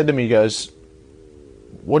he said to me, he goes,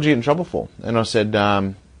 "What'd you get in trouble for?" And I said,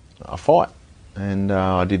 "A fight. And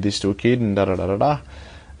I did this to a kid and da-da-da-da-da."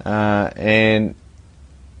 And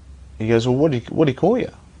he goes, "Well, what did he call you?"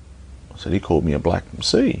 I said, "He called me a black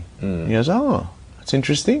C." He goes, "Oh, that's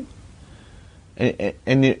interesting.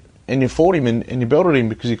 And you fought him and you belted him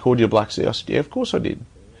because he called you a black C?" I said, "Yeah, of course I did."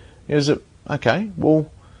 He goes, "Okay, well,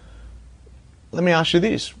 let me ask you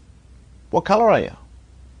this. What colour are you?"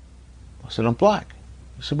 I said, "I'm black."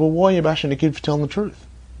 He said, "Well, why are you bashing the kid for telling the truth?"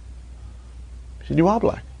 He said, "You are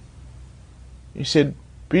black." He said,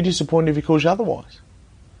 "Be disappointed if he calls you otherwise."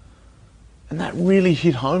 And that really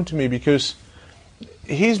hit home to me because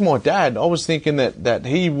here's my dad. I was thinking that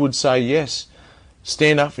he would say, yes,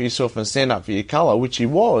 stand up for yourself and stand up for your colour, which he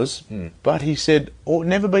was, but he said, "Oh,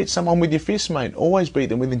 never beat someone with your fists, mate. Always beat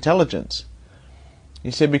them with intelligence."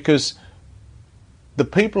 He said, because the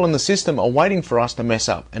people in the system are waiting for us to mess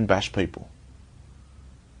up and bash people.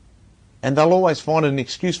 And they'll always find an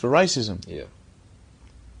excuse for racism. Yeah.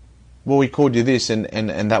 "Well, we called you this and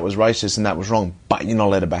that was racist and that was wrong, but you're not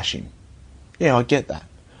allowed to bash him." Yeah, I get that.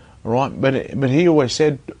 All right? But he always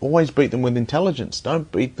said, always beat them with intelligence.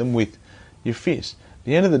 Don't beat them with your fist. At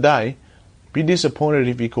the end of the day, be disappointed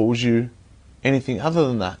if he calls you anything other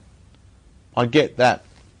than that. I get that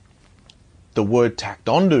the word tacked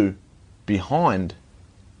onto behind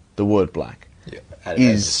the word black. Yeah, add an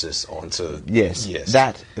emphasis onto... Yes.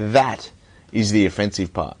 That is the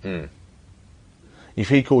offensive part. If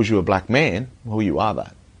he calls you a black man, well, you are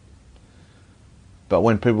that. But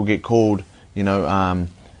when people get called,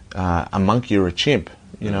 a monkey or a chimp,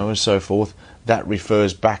 and so forth, that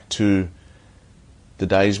refers back to the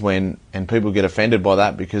days when, and people get offended by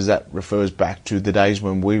that because that refers back to the days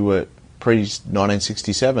when we were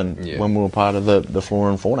pre-1967, when we were part of the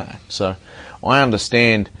Flora and Fauna Act. So I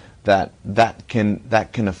understand that can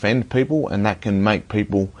offend people and that can make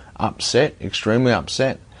people upset, extremely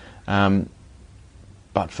upset.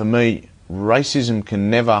 But for me, racism can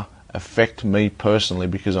never affect me personally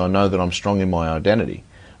because I know that I'm strong in my identity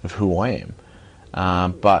of who I am.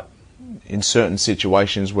 But in certain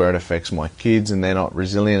situations where it affects my kids and they're not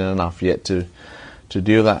resilient enough yet to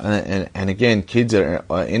deal with that, and again, kids are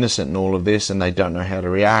innocent in all of this and they don't know how to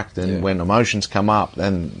react, and when emotions come up,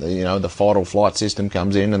 then the fight or flight system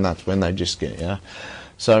comes in, and that's when they just get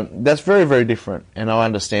So that's very, very different, and I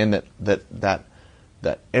understand that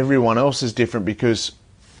everyone else is different because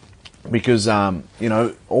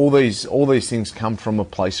all these things come from a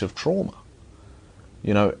place of trauma,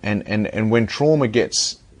 and when trauma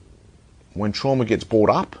gets brought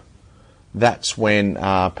up, that's when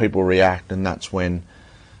people react, and that's when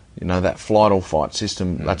that flight or fight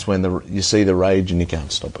system. That's when you see the rage and you can't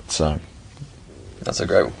stop it. So that's a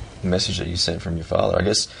great message that you sent from your father. I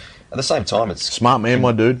guess at the same time, it's smart man,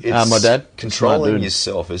 my dude, my dad. Controlling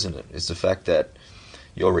yourself, isn't it? It's the fact that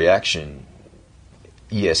your reaction.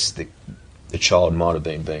 Yes, the child might have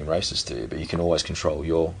been being racist to you, but you can always control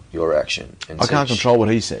your action. And I can't control what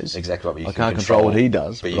he says. Exactly right. But I can't control what he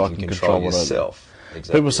does, but you can control yourself.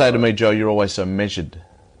 Exactly. People say to me, Joe, you're always so measured.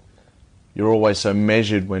 You're always so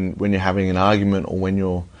measured when you're having an argument, or when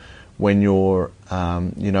you're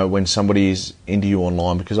when somebody is into you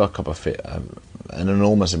online, because I cop an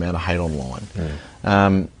enormous amount of hate online.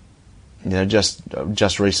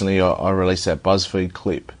 Just recently I released that BuzzFeed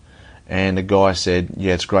clip, and a guy said,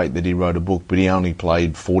 yeah, it's great that he wrote a book, but he only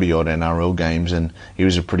played 40 odd NRL games and he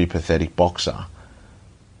was a pretty pathetic boxer.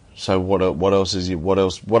 So what other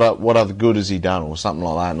good has he done, or something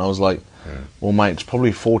like that? And I was like, well, mate, it's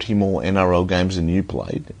probably 40 more NRL games than you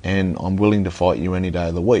played, and I'm willing to fight you any day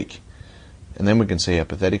of the week. And then we can see how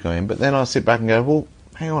pathetic I am. But then I sit back and go, well,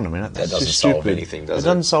 hang on a minute, that's just stupid. Solve anything, does it? It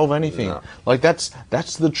doesn't solve anything. No. Like that's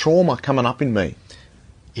the trauma coming up in me.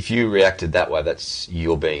 If you reacted that way, that's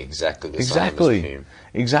you're being exactly the same as him.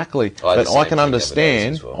 Exactly. But I can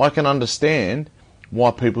understand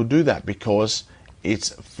why people do that, because it's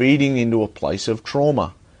feeding into a place of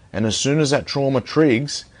trauma. And as soon as that trauma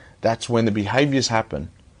triggers, that's when the behaviours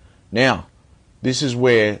happen. Now, this is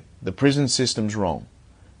where the prison system's wrong,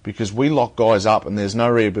 because we lock guys up and there's no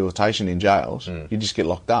rehabilitation in jails. You just get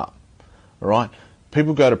locked up. All right?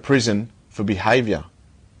 People go to prison for behaviour.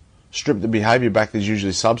 Strip the behaviour back, there's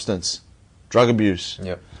usually substance, drug abuse.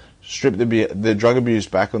 Yep. Strip the drug abuse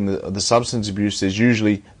back on the substance abuse, there's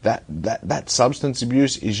usually that substance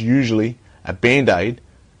abuse is usually a band-aid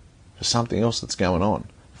for something else that's going on.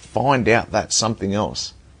 Find out that something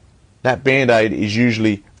else. That band-aid is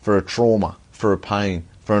usually for a trauma, for a pain,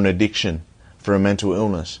 for an addiction, for a mental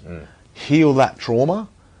illness. Heal that trauma,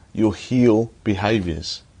 you'll heal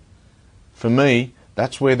behaviours. For me,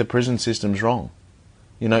 that's where the prison system's wrong.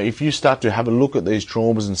 If you start to have a look at these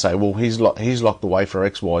traumas and say, well, he's locked away for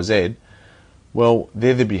X, Y, Z, well,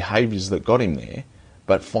 they're the behaviours that got him there.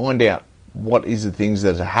 But find out what is the things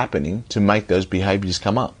that are happening to make those behaviours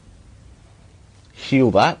come up.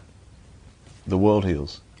 Heal that, the world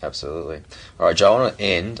heals. Absolutely. All right, Joe, I want to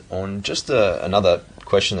end on just another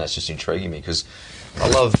question that's just intriguing me, because I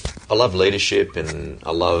love leadership, and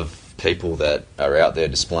I love people that are out there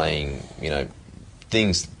displaying,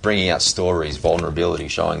 things, bringing out stories, vulnerability,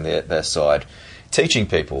 showing their side, teaching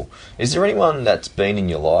people. Is there anyone that's been in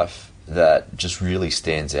your life that just really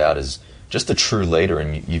stands out as just a true leader,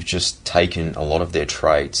 and you've just taken a lot of their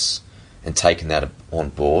traits and taken that on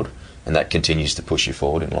board, and that continues to push you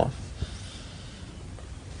forward in life?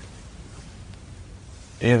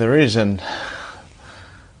 Yeah, there is, and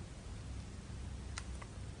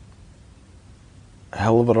a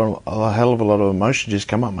hell of a lot of emotion just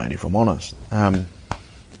come up, mate, if I'm honest.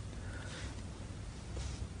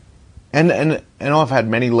 And I've had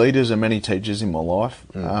many leaders and many teachers in my life.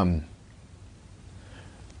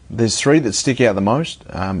 There's three that stick out the most,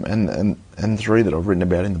 and three that I've written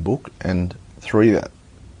about in the book, and three that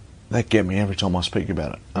get me every time I speak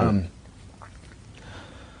about it.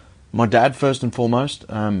 My dad, first and foremost.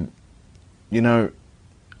 I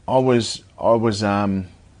was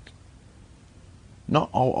not.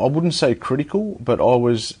 I wouldn't say critical, but I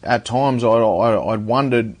was at times. I'd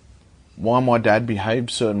wondered why my dad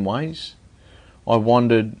behaved certain ways. I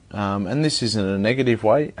wondered, and this isn't a negative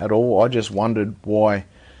way at all. I just wondered why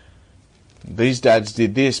these dads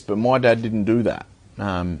did this, but my dad didn't do that.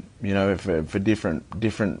 For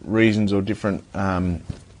different reasons or different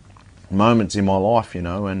moments in my life,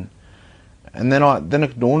 and then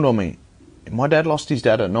it dawned on me, my dad lost his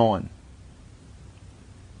dad at 9.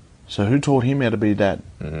 So who taught him how to be a dad?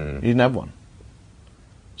 He didn't have one.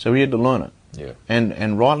 So he had to learn it. Yeah.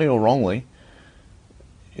 And rightly or wrongly,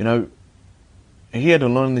 he had to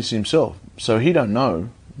learn this himself. So he don't know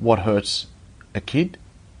what hurts a kid.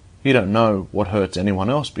 He don't know what hurts anyone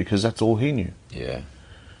else because that's all he knew. Yeah.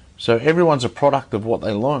 So everyone's a product of what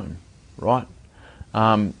they learn, right?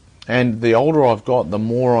 And the older I've got, the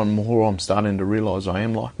more and more I'm starting to realise I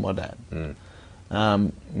am like my dad.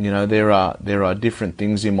 You know, there are different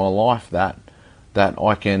things in my life that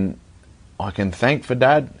I can thank for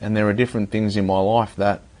Dad, and there are different things in my life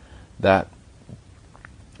that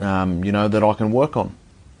you know, that I can work on.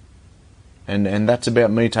 And that's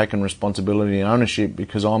about me taking responsibility and ownership,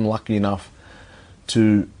 because I'm lucky enough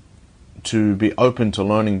to be open to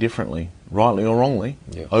learning differently, rightly or wrongly,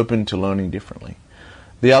 open to learning differently.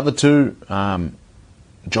 The other two,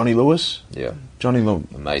 Johnny Lewis. Yeah. Johnny Lewis.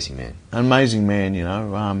 Amazing man. Amazing man, you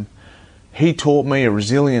know. He taught me a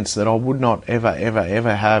resilience that I would not ever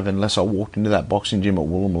have unless I walked into that boxing gym at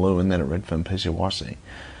Woolloomooloo and then at Redfern PCYC.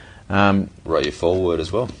 Wrote your foreword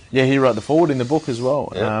as well. Yeah, he wrote the foreword in the book as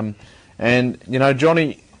well. Yep. And you know,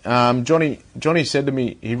 Johnny said to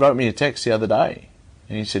me, he wrote me a text the other day,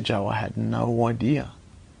 and he said, "Joe, I had no idea.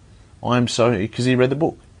 I'm so," because he read the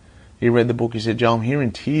book. He read the book. He said, "Joe, I'm here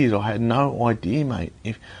in tears. I had no idea, mate.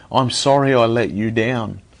 I'm sorry I let you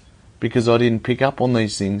down because I didn't pick up on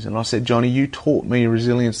these things." And I said, "Johnny, you taught me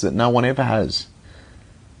resilience that no one ever has.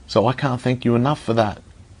 So I can't thank you enough for that."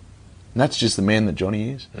 And that's just the man that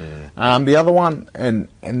Johnny is. The other one, and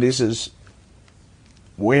this is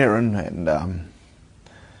where and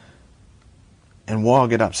why I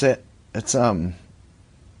get upset. It's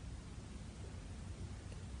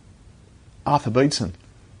Arthur Beetson.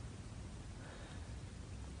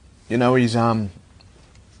 You know, he's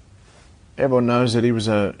everyone knows that he was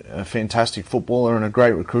a fantastic footballer and a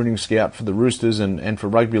great recruiting scout for the Roosters and for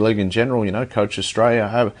rugby league in general. You know, coached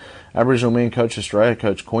Australia, Aboriginal man, coached Australia,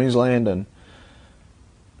 coached Queensland,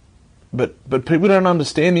 but people don't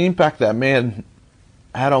understand the impact that man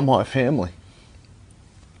had on my family.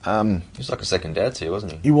 He was like a second dad to you,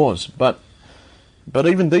 wasn't he? He was, but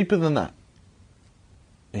even deeper than that,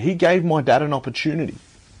 he gave my dad an opportunity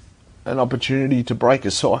to break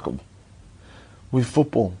a cycle with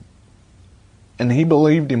football. And he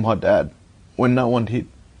believed in my dad when no one did.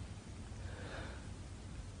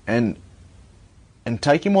 And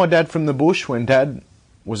taking my dad from the bush when Dad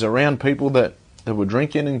was around people that were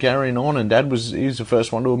drinking and carrying on, and he was the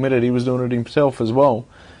first one to admit it, he was doing it himself as well.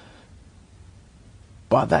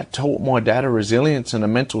 But that taught my dad a resilience and a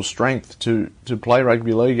mental strength to play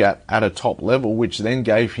rugby league at a top level, which then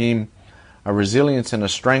gave him a resilience and a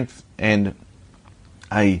strength and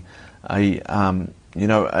a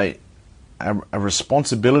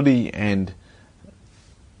responsibility and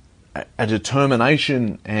a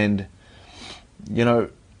determination and, you know,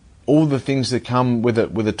 all the things that come with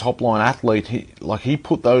a top line athlete. He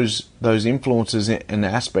put those influences and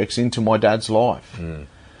aspects into my dad's life,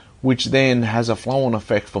 which then has a flow-on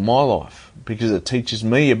effect for my life, because it teaches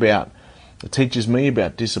me about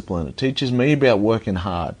discipline. It teaches me about working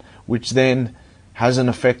hard, which then has an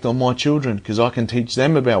effect on my children, because I can teach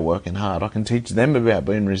them about working hard. I can teach them about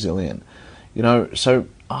being resilient. You know, so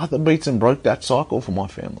Arthur Beetson broke that cycle for my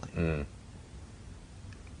family.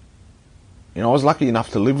 You know, I was lucky enough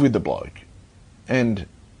to live with the bloke. And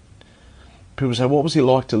people say, what was he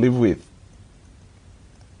like to live with?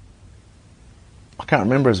 I can't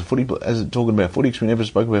remember as talking about footy, because we never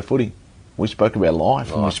spoke about footy. We spoke about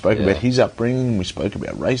life, and we spoke about his upbringing, we spoke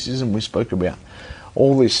about racism, we spoke about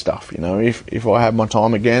all this stuff. You know, if I had my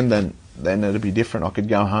time again, then it'd be different. I could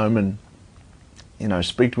go home and, you know,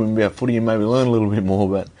 speak to him about footy and maybe learn a little bit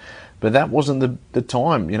more. But that wasn't the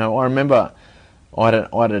time. You know, I remember I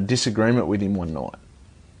had a disagreement with him one night,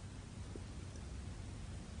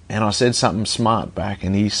 and I said something smart back,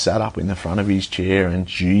 and he sat up in the front of his chair, and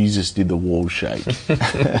Jesus did the wall shake. He's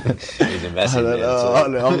a massive man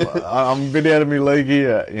too. I'm a bit out of my league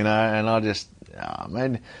here, you know, and I just,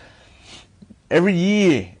 man, every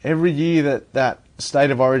year that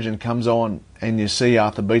State of Origin comes on, and you see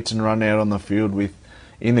Arthur Beetson run out on the field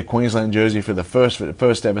in the Queensland jersey for the first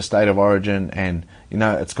ever State of Origin, and, you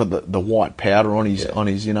know, it's got the white powder on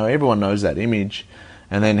his, you know, everyone knows that image.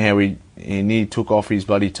 And then how he nearly took off his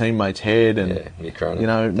bloody teammate's head, and Mick Cronin. You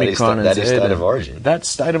know, Mick Cronin's head. That is State of Origin. That's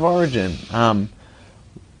State of Origin.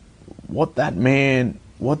 What that man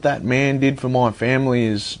did for my family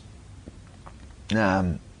is,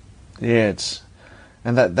 it's,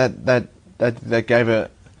 and that gave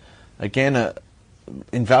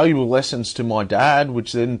invaluable lessons to my dad,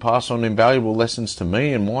 which then passed on invaluable lessons to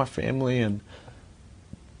me and my family, and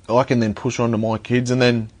I can then push on to my kids. And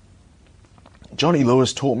then Johnny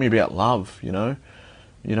Lewis taught me about love, you know,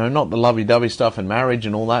 not the lovey-dovey stuff and marriage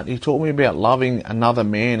and all that. He taught me about loving another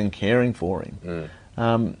man and caring for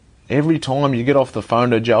him. Every time you get off the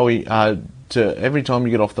phone to every time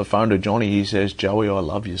you get off the phone to Johnny, he says, "Joey, I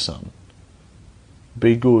love you, son.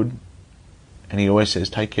 Be good." And he always says,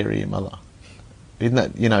 "Take care of your mother." Isn't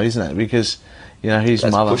that because, his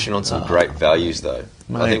That's mother... pushing on some great values, though.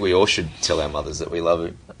 Mate. I think we all should tell our mothers that we love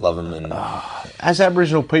them. And As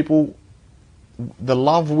Aboriginal people, the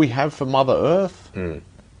love we have for Mother Earth,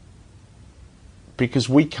 because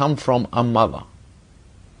we come from a mother.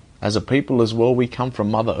 As a people as well, we come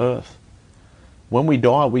from Mother Earth. When we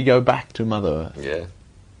die, we go back to Mother Earth. yeah,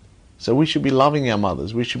 So we should be loving our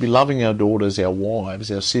mothers. We should be loving our daughters, our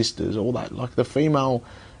wives, our sisters, all that. Like the female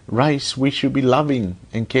race, we should be loving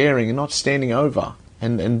and caring and not standing over.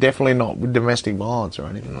 And definitely not with domestic violence or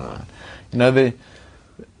anything like that.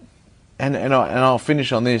 And I'll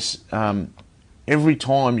finish on this. Every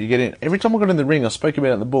time I got in the ring, I spoke about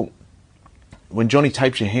it in the book. When Johnny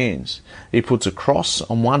tapes your hands, he puts a cross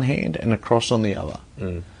on one hand and a cross on the other.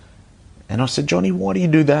 And I said, "Johnny, why do you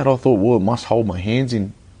do that?" I thought, well, it must hold my hands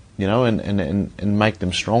in, and make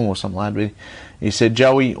them strong or something like that. But he said,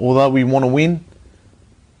 "Joey, although we want to win,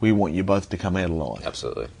 we want you both to come out alive."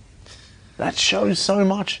 absolutely. That shows so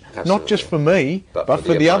much, Absolutely. not just for me, but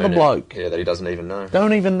for the other opponent. bloke. Yeah, that he doesn't even know.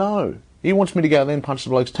 Don't even know. He wants me to go there and punch the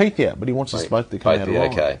bloke's teeth out, but he wants us both to come Both out be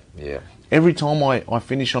alive. okay. Yeah. Every time I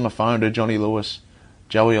finish on the phone to Johnny Lewis,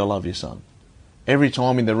 "Joey, I love you, son." Every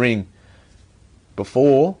time in the ring,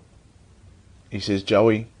 before, he says,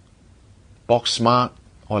 "Joey, box smart,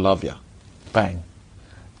 I love you." Bang.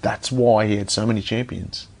 That's why he had so many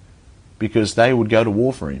champions. Because they would go to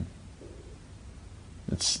war for him.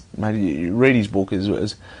 Maybe you read his book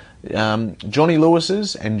as Johnny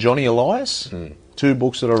Lewis's and Johnny Elias. Two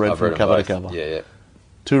books that I read I've from read cover to them both. cover. Yeah.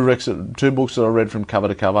 Two books that I read from cover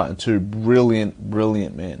to cover, and two brilliant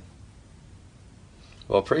men.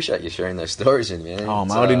 Well, I appreciate you sharing those stories with me, man. Oh,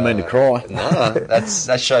 mate, I didn't mean to cry. No,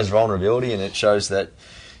 that shows vulnerability, and it shows that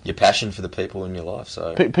your passion for the people in your life.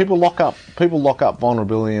 So People lock up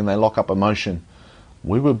vulnerability and they lock up emotion.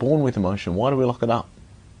 We were born with emotion. Why do we lock it up?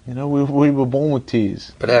 We were born with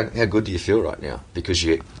tears. But how good do you feel right now? Because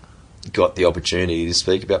you got the opportunity to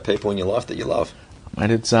speak about people in your life that you love. Mate,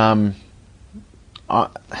 it's I'm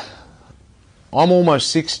almost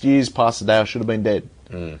 6 years past the day I should have been dead.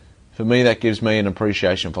 For me, that gives me an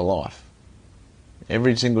appreciation for life.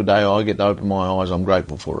 Every single day I get to open my eyes, I'm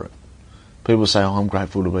grateful for it. People say, "Oh, I'm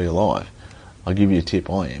grateful to be alive." I'll give you a tip,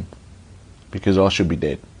 I am. Because I should be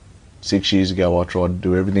dead. 6 years ago, I tried to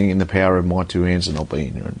do everything in the power of my two hands and not be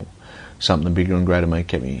in here anymore. Something bigger and greater may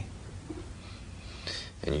kept me here.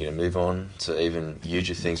 And you're going to move on to even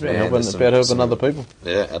huger things, It's man. about helping other people.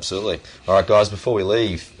 Yeah, absolutely. All right, guys, before we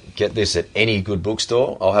leave, get this at any good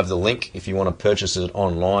bookstore. I'll have the link if you want to purchase it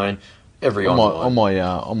online. On my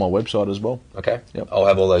website as well. Okay. Yep. I'll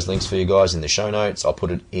have all those links for you guys in the show notes. I'll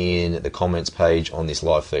put it in the comments page on this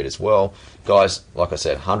live feed as well. Guys, like I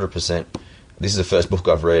said, 100%. This is the first book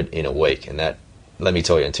I've read in a week, and that, let me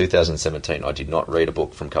tell you, in 2017, I did not read a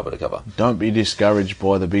book from cover to cover. Don't be discouraged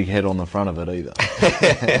by the big head on the front of it either.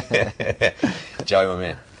 Joey, my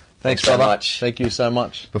man. Thanks so brother. much. Thank you so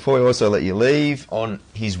much. Before we also let you leave, on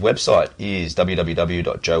his website is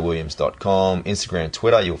www.joewilliams.com. Instagram,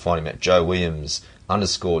 Twitter, you'll find him at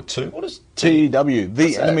joewilliams_2. What is TEW, the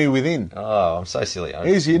What's that? enemy within. Oh, I'm so silly.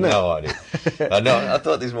 Easy, isn't it? No idea. I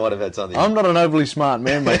thought this might have had something. I'm not an overly smart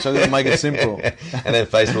man, mate, so I've got to make it simple. And then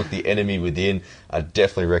Facebook, The Enemy Within. I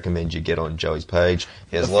definitely recommend you get on Joey's page.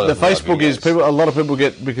 He has a lot The of Facebook is videos. a lot of people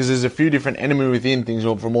get, because there's a few different enemy within things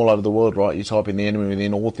from all over the world, right? You type in the enemy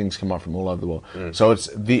within, all things come up from all over the world. So it's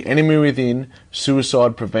the enemy within,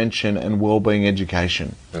 suicide prevention and wellbeing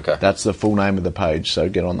education. Okay. That's the full name of the page. So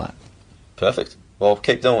get on that. Perfect. Well,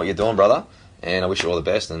 keep doing what you're doing, brother. And I wish you all the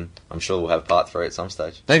best, and I'm sure we'll have part 3 at some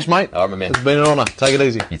stage. Thanks, mate. All right, my man. It's been an honour. Take it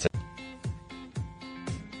easy. You too.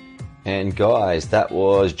 And guys, that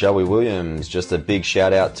was Joey Williams. Just a big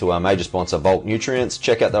shout out to our major sponsor, Bulk Nutrients.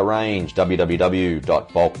 Check out their range,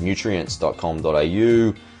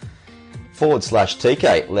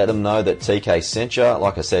 www.bulknutrients.com.au/TK. Let them know that TK sent you.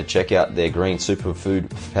 Like I said, check out their green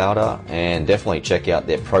superfood powder and definitely check out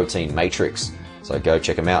their protein matrix. So go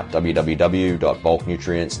check them out,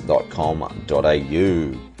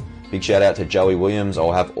 www.bulknutrients.com.au. Big shout out to Joey Williams.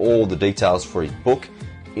 I'll have all the details for his book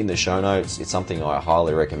in the show notes. It's something I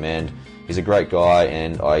highly recommend. He's a great guy,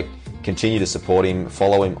 and I continue to support him.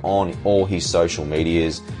 Follow him on all his social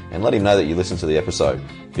medias and let him know that you listened to the episode,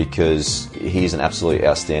 because he's an absolutely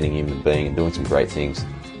outstanding human being and doing some great things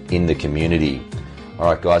in the community.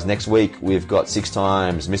 Alright guys, next week we've got 6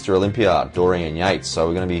 times Mr. Olympia, Dorian Yates. So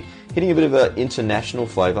we're going to be hitting a bit of an international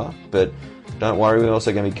flavour, but don't worry, we're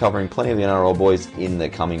also going to be covering plenty of the NRL boys in the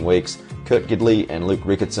coming weeks. Kurt Gidley and Luke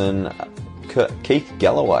Ricketson, Keith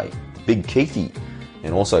Galloway Big Keithy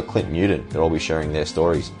and also Clint Newton that will be sharing their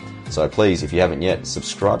stories. So please, if you haven't yet,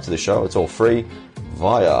 subscribe to the show. It's all free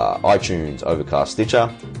via iTunes, Overcast, Stitcher,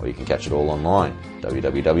 or you can catch it all online,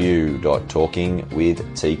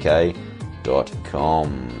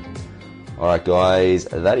 www.talkingwithtk.com. Alright guys,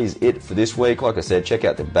 that is it for this week. Like I said, check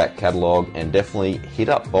out the back catalogue and definitely hit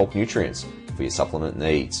up Bulk Nutrients for your supplement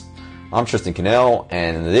needs. I'm Tristan Cannell,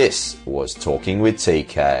 and this was Talking with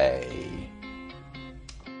TK.